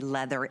quality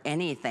leather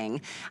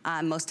anything?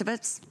 Most of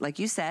it's, like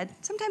you said,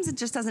 sometimes it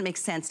just doesn't make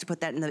sense to put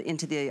that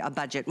into the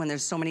budget when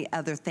there's so many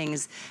other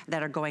things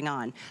that are going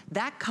on.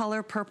 That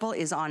color purple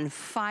is on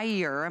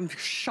fire. I'm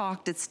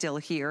shocked it's still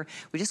here.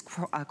 We just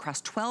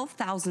crossed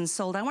 12,000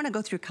 sold. I wanna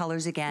go through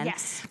colors again.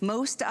 Yes.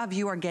 Most of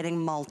you are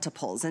getting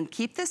multiples, and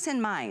keep this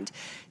in mind.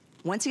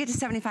 Once you get to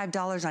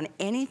 $75 on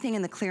anything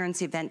in the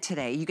clearance event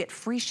today, you get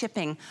free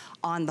shipping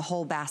on the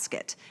whole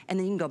basket. And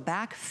then you can go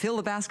back, fill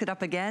the basket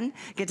up again,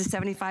 get to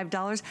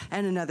 $75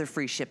 and another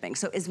free shipping.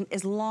 So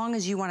as long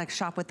as you want to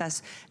shop with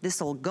us, this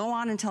will go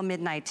on until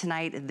midnight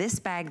tonight. This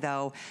bag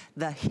though,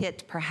 the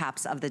hit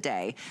perhaps of the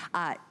day.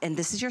 And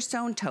this is your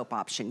stone taupe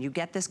option. You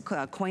get this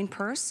coin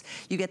purse,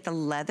 you get the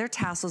leather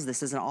tassels.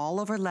 This is an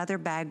all over leather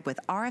bag with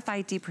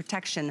RFID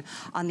protection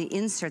on the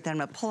insert that I'm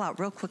gonna pull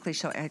out real quickly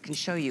so I can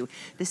show you.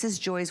 This is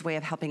Joy's way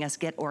of helping us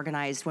get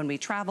organized when we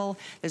travel.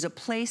 There's a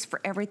place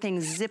for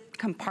everything, zipped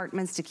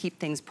compartments to keep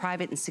things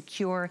private and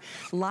secure.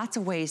 Lots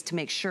of ways to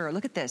make sure.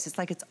 Look at this, it's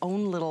like its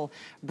own little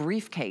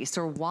briefcase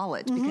or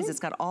wallet because it's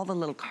got all the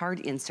little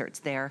card inserts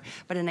there,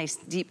 but a nice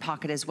deep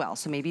pocket as well.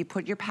 So maybe you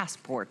put your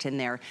passport in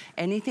there.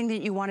 Anything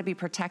that you want to be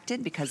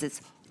protected because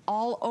it's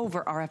all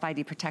over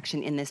RFID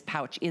protection in this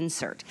pouch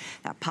insert.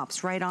 That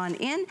pops right on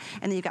in,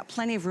 and then you've got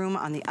plenty of room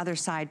on the other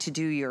side to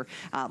do your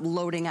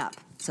loading up.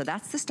 So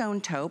that's the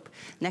stone taupe.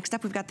 Next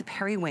up, we've got the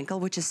periwinkle,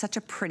 which is such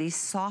a pretty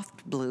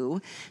soft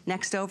blue.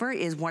 Next over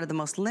is one of the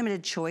most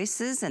limited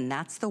choices, and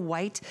that's the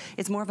white.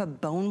 It's more of a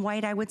bone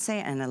white, I would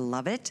say, and I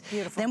love it.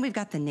 Beautiful. Then we've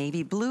got the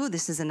navy blue.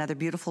 This is another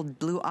beautiful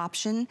blue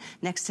option.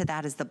 Next to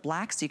that is the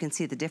black, so you can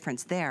see the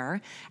difference there.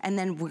 And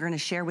then we're gonna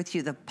share with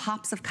you the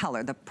pops of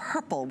color. The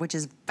purple, which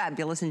is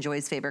fabulous and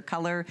Joy's favorite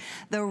color.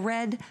 The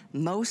red,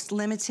 most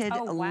limited,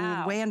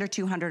 way under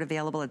 200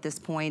 available at this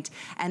point.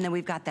 And then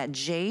we've got that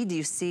jade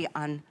you see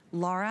on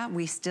Laura.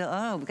 We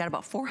still, we've got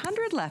about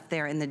 400 left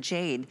there in the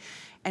jade.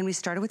 And we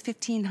started with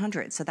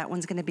 1,500, so that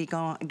one's gonna be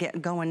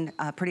going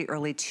pretty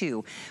early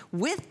too.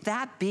 With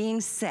that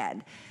being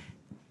said,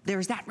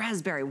 There's that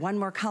raspberry, one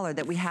more color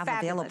that we have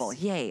available.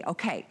 Yay,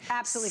 okay.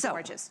 Absolutely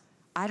gorgeous.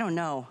 I don't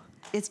know.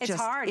 It's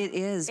just hard. It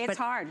is. It's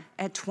hard.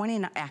 At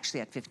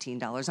actually at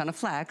 $15 on a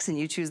flex, and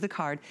you choose the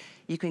card,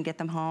 you can get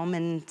them home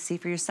and see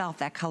for yourself.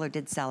 That color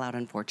did sell out,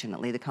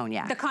 unfortunately, the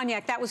cognac. The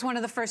cognac, that was one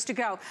of the first to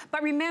go.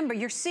 But remember,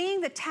 you're seeing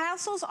the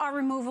tassels are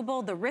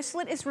removable, the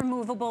wristlet is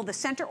removable, the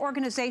center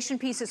organization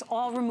piece is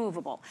all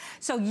removable.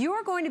 So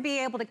you're going to be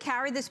able to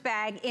carry this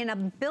bag in a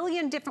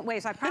billion different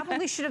ways. I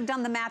probably should have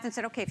done the math and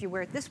said, okay, if you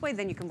wear it this way,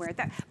 then you can wear it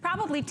that.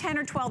 Probably 10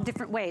 or 12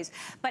 different ways.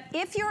 But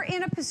if you're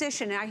in a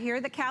position, and I hear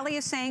that Callie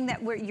is saying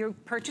that you're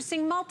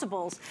purchasing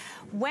multiples,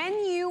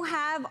 when you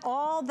have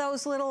all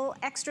those little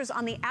extras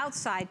on the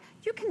outside,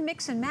 you can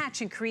mix and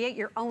match and create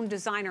your own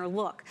designer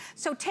look.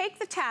 So take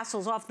the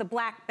tassels off the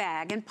black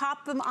bag and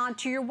pop them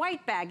onto your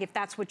white bag if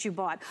that's what you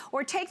bought.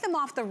 Or take them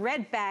off the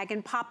red bag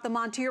and pop them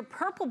onto your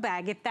purple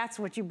bag if that's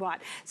what you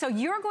bought. So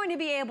you're going to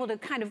be able to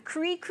kind of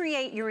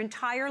recreate your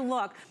entire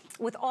look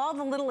with all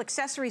the little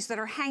accessories that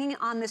are hanging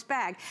on this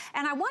bag.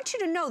 And I want you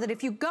to know that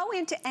if you go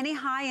into any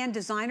high-end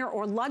designer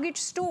or luggage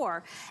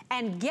store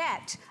and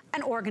get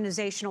an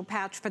organizational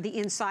pouch for the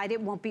inside, it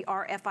won't be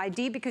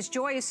RFID, because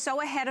Joy is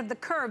so ahead of the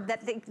curve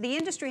that the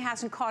industry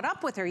hasn't caught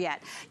up with her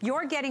yet.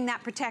 You're getting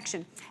that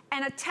protection.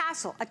 And a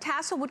tassel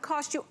would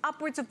cost you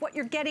upwards of what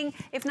you're getting,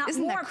 if not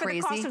more, for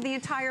the cost of the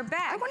entire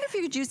bag. I wonder if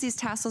you could use these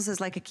tassels as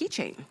like a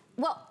keychain.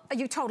 Well,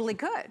 you totally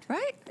could.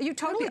 Right? You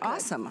totally could.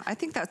 Awesome. I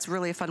think that's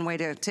really a fun way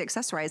to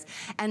accessorize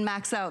and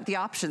max out the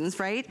options,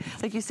 right?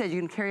 Like you said, you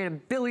can carry it a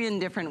billion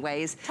different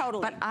ways.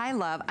 Totally. But I'm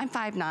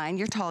 5'9",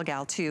 you're a tall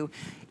gal too.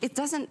 It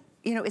doesn't,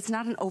 you know, it's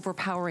not an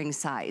overpowering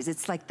size.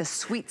 It's like the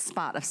sweet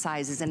spot of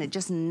sizes, and it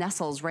just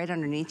nestles right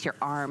underneath your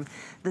arm.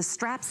 The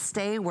straps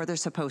stay where they're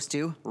supposed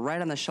to,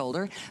 right on the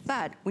shoulder.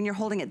 But when you're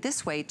holding it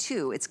this way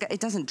too, it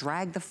doesn't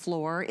drag the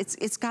floor.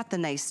 It's got the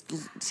nice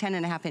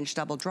 10.5-inch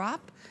double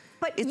drop.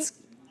 But it's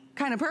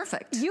kind of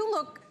perfect. You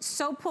look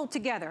so pulled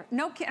together.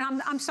 No,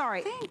 I'm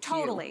sorry.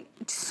 Totally.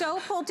 So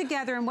pulled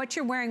together in what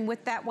you're wearing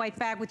with that white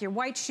bag, with your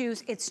white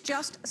shoes. It's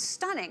just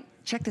stunning.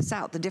 Check this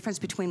out, the difference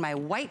between my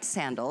white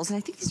sandals, and I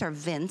think these are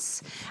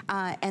Vince,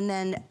 and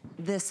then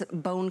this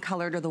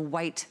bone-colored, or the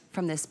white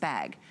from this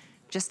bag,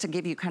 just to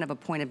give you kind of a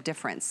point of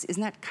difference.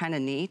 Isn't that kind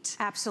of neat?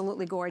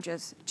 Absolutely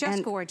gorgeous.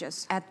 Just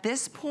gorgeous. At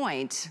this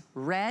point,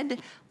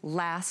 red,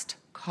 last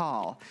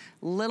call.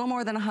 Little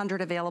more than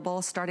 100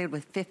 available, started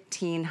with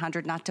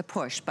 1,500, not to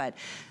push, but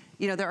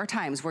you know, there are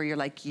times where you're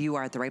like, you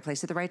are at the right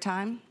place at the right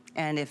time.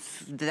 And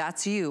if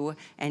that's you,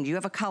 and you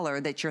have a color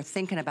that you're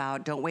thinking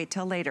about, don't wait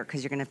till later,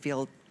 because you're gonna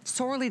feel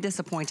sorely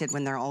disappointed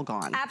when they're all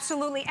gone.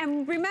 Absolutely,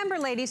 and remember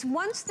ladies,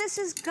 once this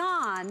is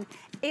gone,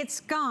 it's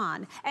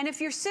gone. And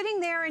if you're sitting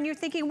there and you're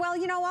thinking, well,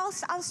 you know,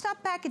 I'll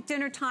stop back at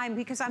dinner time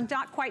because I'm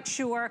not quite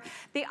sure,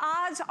 the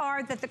odds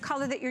are that the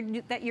color that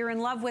you're in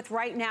love with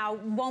right now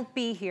won't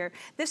be here.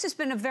 This has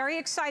been a very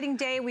exciting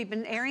day. We've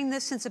been airing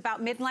this since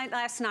about midnight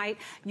last night.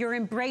 You're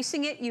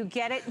embracing it, you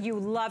get it, you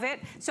love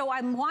it. So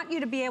I want you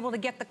to be able to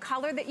get the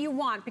color that you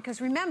want, because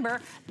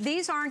remember,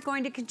 these aren't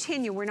going to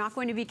continue. We're not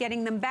going to be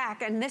getting them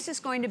back, and this is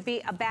going to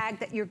be a bag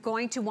that you're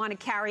going to want to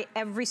carry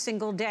every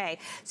single day.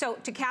 So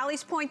to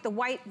Callie's point, the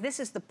white, this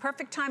is the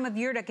perfect time of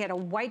year to get a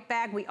white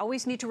bag. We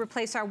always need to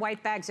replace our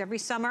white bags every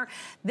summer.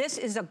 This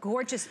is a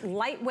gorgeous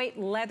lightweight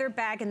leather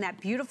bag in that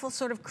beautiful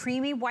sort of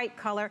creamy white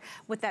color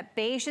with that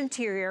beige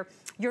interior.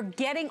 You're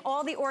getting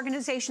all the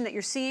organization that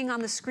you're seeing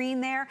on the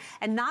screen there.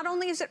 And not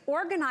only is it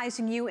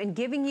organizing you and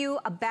giving you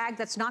a bag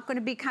that's not going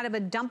to be kind of a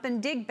dump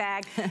and dig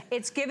bag,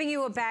 it's giving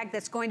you a bag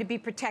that's going to be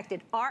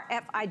protected,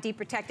 RFID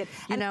protected.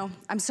 You know,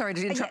 I'm sorry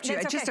to interrupt you.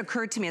 It just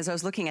occurred to me as I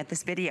was looking at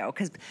this video,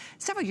 because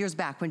several years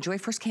back when Joy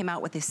first came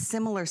out with a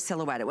similar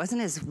silhouette, it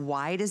wasn't as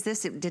wide as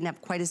this, it didn't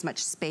have quite as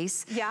much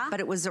space, but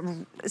it was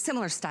a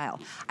similar style.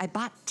 I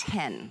bought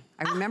 10.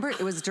 I remember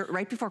it was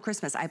right before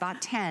Christmas. I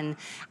bought 10.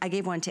 I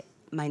gave one to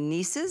my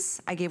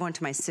nieces, I gave one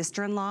to my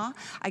sister-in-law,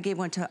 I gave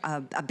one to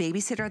a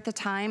babysitter at the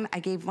time, I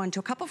gave one to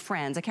a couple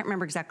friends, I can't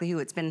remember exactly who,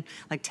 it's been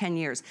like 10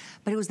 years,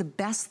 but it was the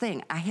best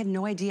thing. I had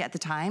no idea at the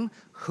time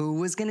who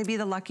was gonna be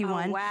the lucky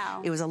one. Wow.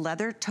 It was a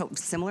leather tote,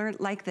 similar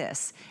like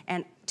this,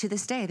 and to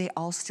this day, they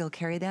all still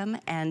carry them,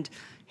 and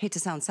hate to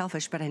sound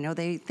selfish, but I know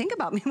they think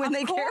about me when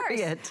they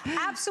carry it.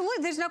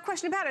 Absolutely, there's no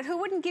question about it. Who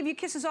wouldn't give you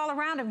kisses all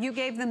around if you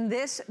gave them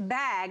this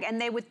bag and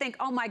they would think,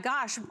 oh my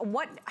gosh,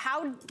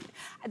 how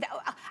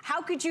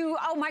could you,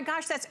 oh my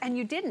gosh, and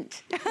you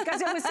didn't, because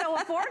it was so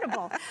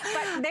affordable.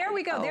 But there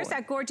we go, there's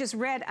that gorgeous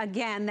red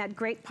again, that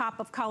great pop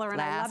of color,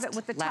 and I love it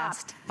with the top.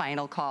 Last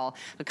final call,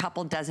 a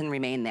couple dozen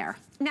remain there.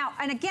 Now,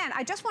 and again,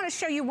 I just want to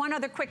show you one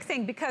other quick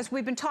thing, because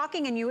we've been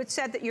talking and you had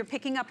said that you're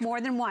picking up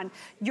more than one.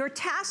 Your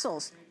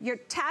tassels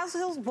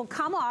will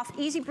come off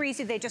easy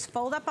breezy. They just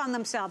fold up on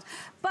themselves.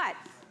 But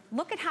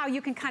look at how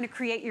you can kind of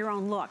create your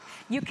own look.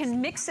 You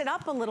can mix it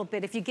up a little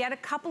bit if you get a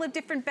couple of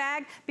different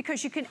bags,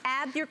 because you can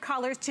add your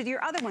colors to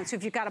your other ones. So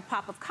if you've got a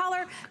pop of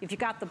color, if you've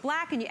got the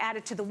black and you add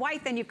it to the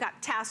white, then you've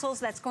got tassels.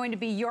 That's going to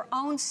be your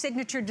own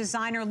signature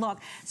designer look.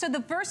 So the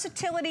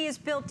versatility is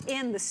built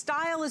in, the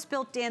style is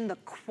built in, the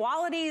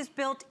quality is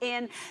built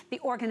in, the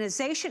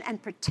organization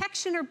and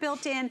protection are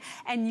built in,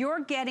 and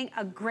you're getting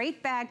a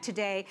great bag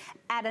today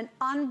at an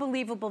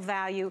unbelievable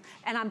value.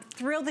 And I'm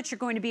thrilled that you're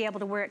going to be able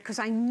to wear it, because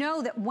I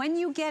know that when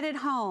you get it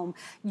home,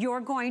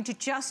 you're going to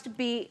just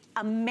be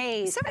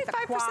amazed at the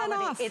quality.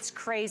 Off. It's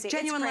crazy.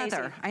 Genuine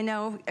leather. I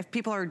know if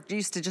people are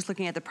used to just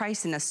looking at the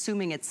price and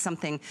assuming it's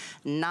something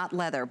not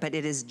leather, but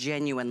it is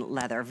genuine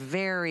leather.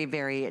 Very,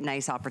 very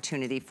nice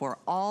opportunity for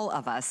all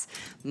of us,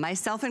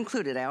 myself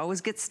included. I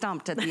always get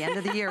stumped at the end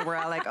of the year where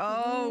I'm like,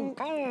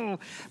 oh.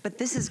 But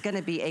this is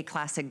gonna be a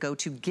classic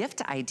go-to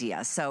gift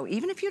idea. So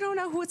even if you don't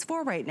know who it's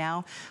for right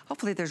now,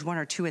 hopefully there's one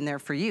or two in there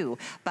for you.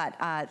 But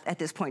at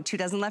this point, 2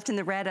 dozen left in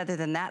the red. Other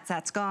than that,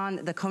 that's gone.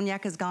 The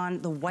cognac is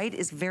gone. The white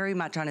is very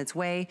much on its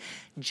way.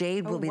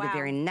 Jade will be the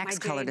very next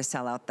color to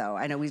sell out, though.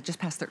 I know we just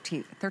passed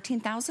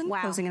 13,000,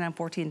 closing in on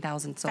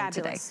 14,000 sold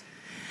today.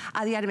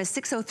 The item is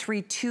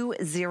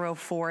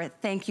 603204.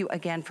 Thank you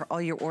again for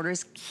all your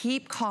orders.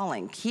 Keep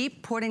calling,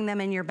 keep putting them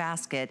in your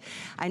basket.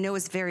 I know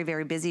it's very,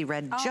 very busy.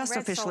 Red just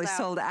officially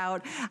sold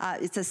out.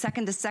 It's a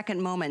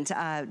second-to-second moment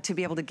to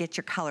be able to get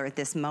your color at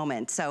this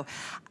moment. So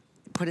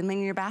put them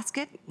in your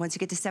basket. Once you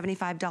get to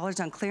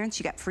 $75 on clearance,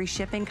 you got free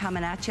shipping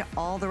coming at you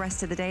all the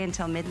rest of the day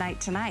until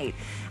midnight tonight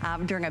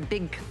during a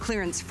big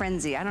clearance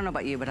frenzy. I don't know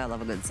about you, but I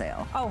love a good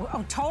sale.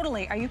 Oh,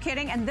 totally. Are you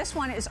kidding? And this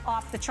one is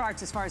off the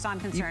charts as far as I'm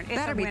concerned. You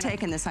better be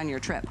taking this on your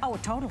trip. Oh,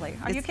 totally.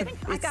 Are you kidding?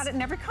 I got it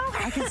in every color.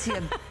 I can see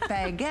a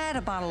baguette,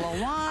 a bottle of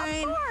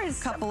wine, a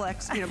couple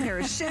extra, pair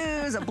of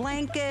shoes, a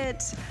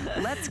blanket.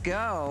 Let's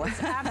go.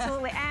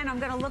 Absolutely. And I'm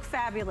going to look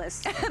fabulous.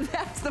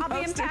 That's the I'll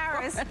be in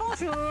Paris.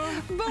 Bonjour.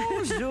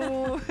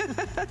 Bonjour.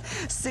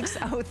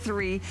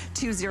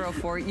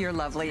 603-204. You're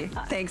lovely.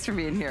 Thanks for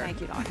being here. Thank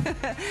you, Dawn.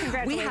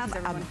 Congratulations, we have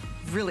everyone. A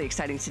really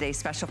exciting today's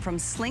special from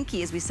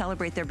Slinky as we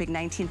celebrate their big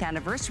 19th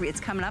anniversary. It's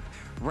coming up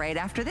right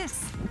after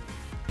this.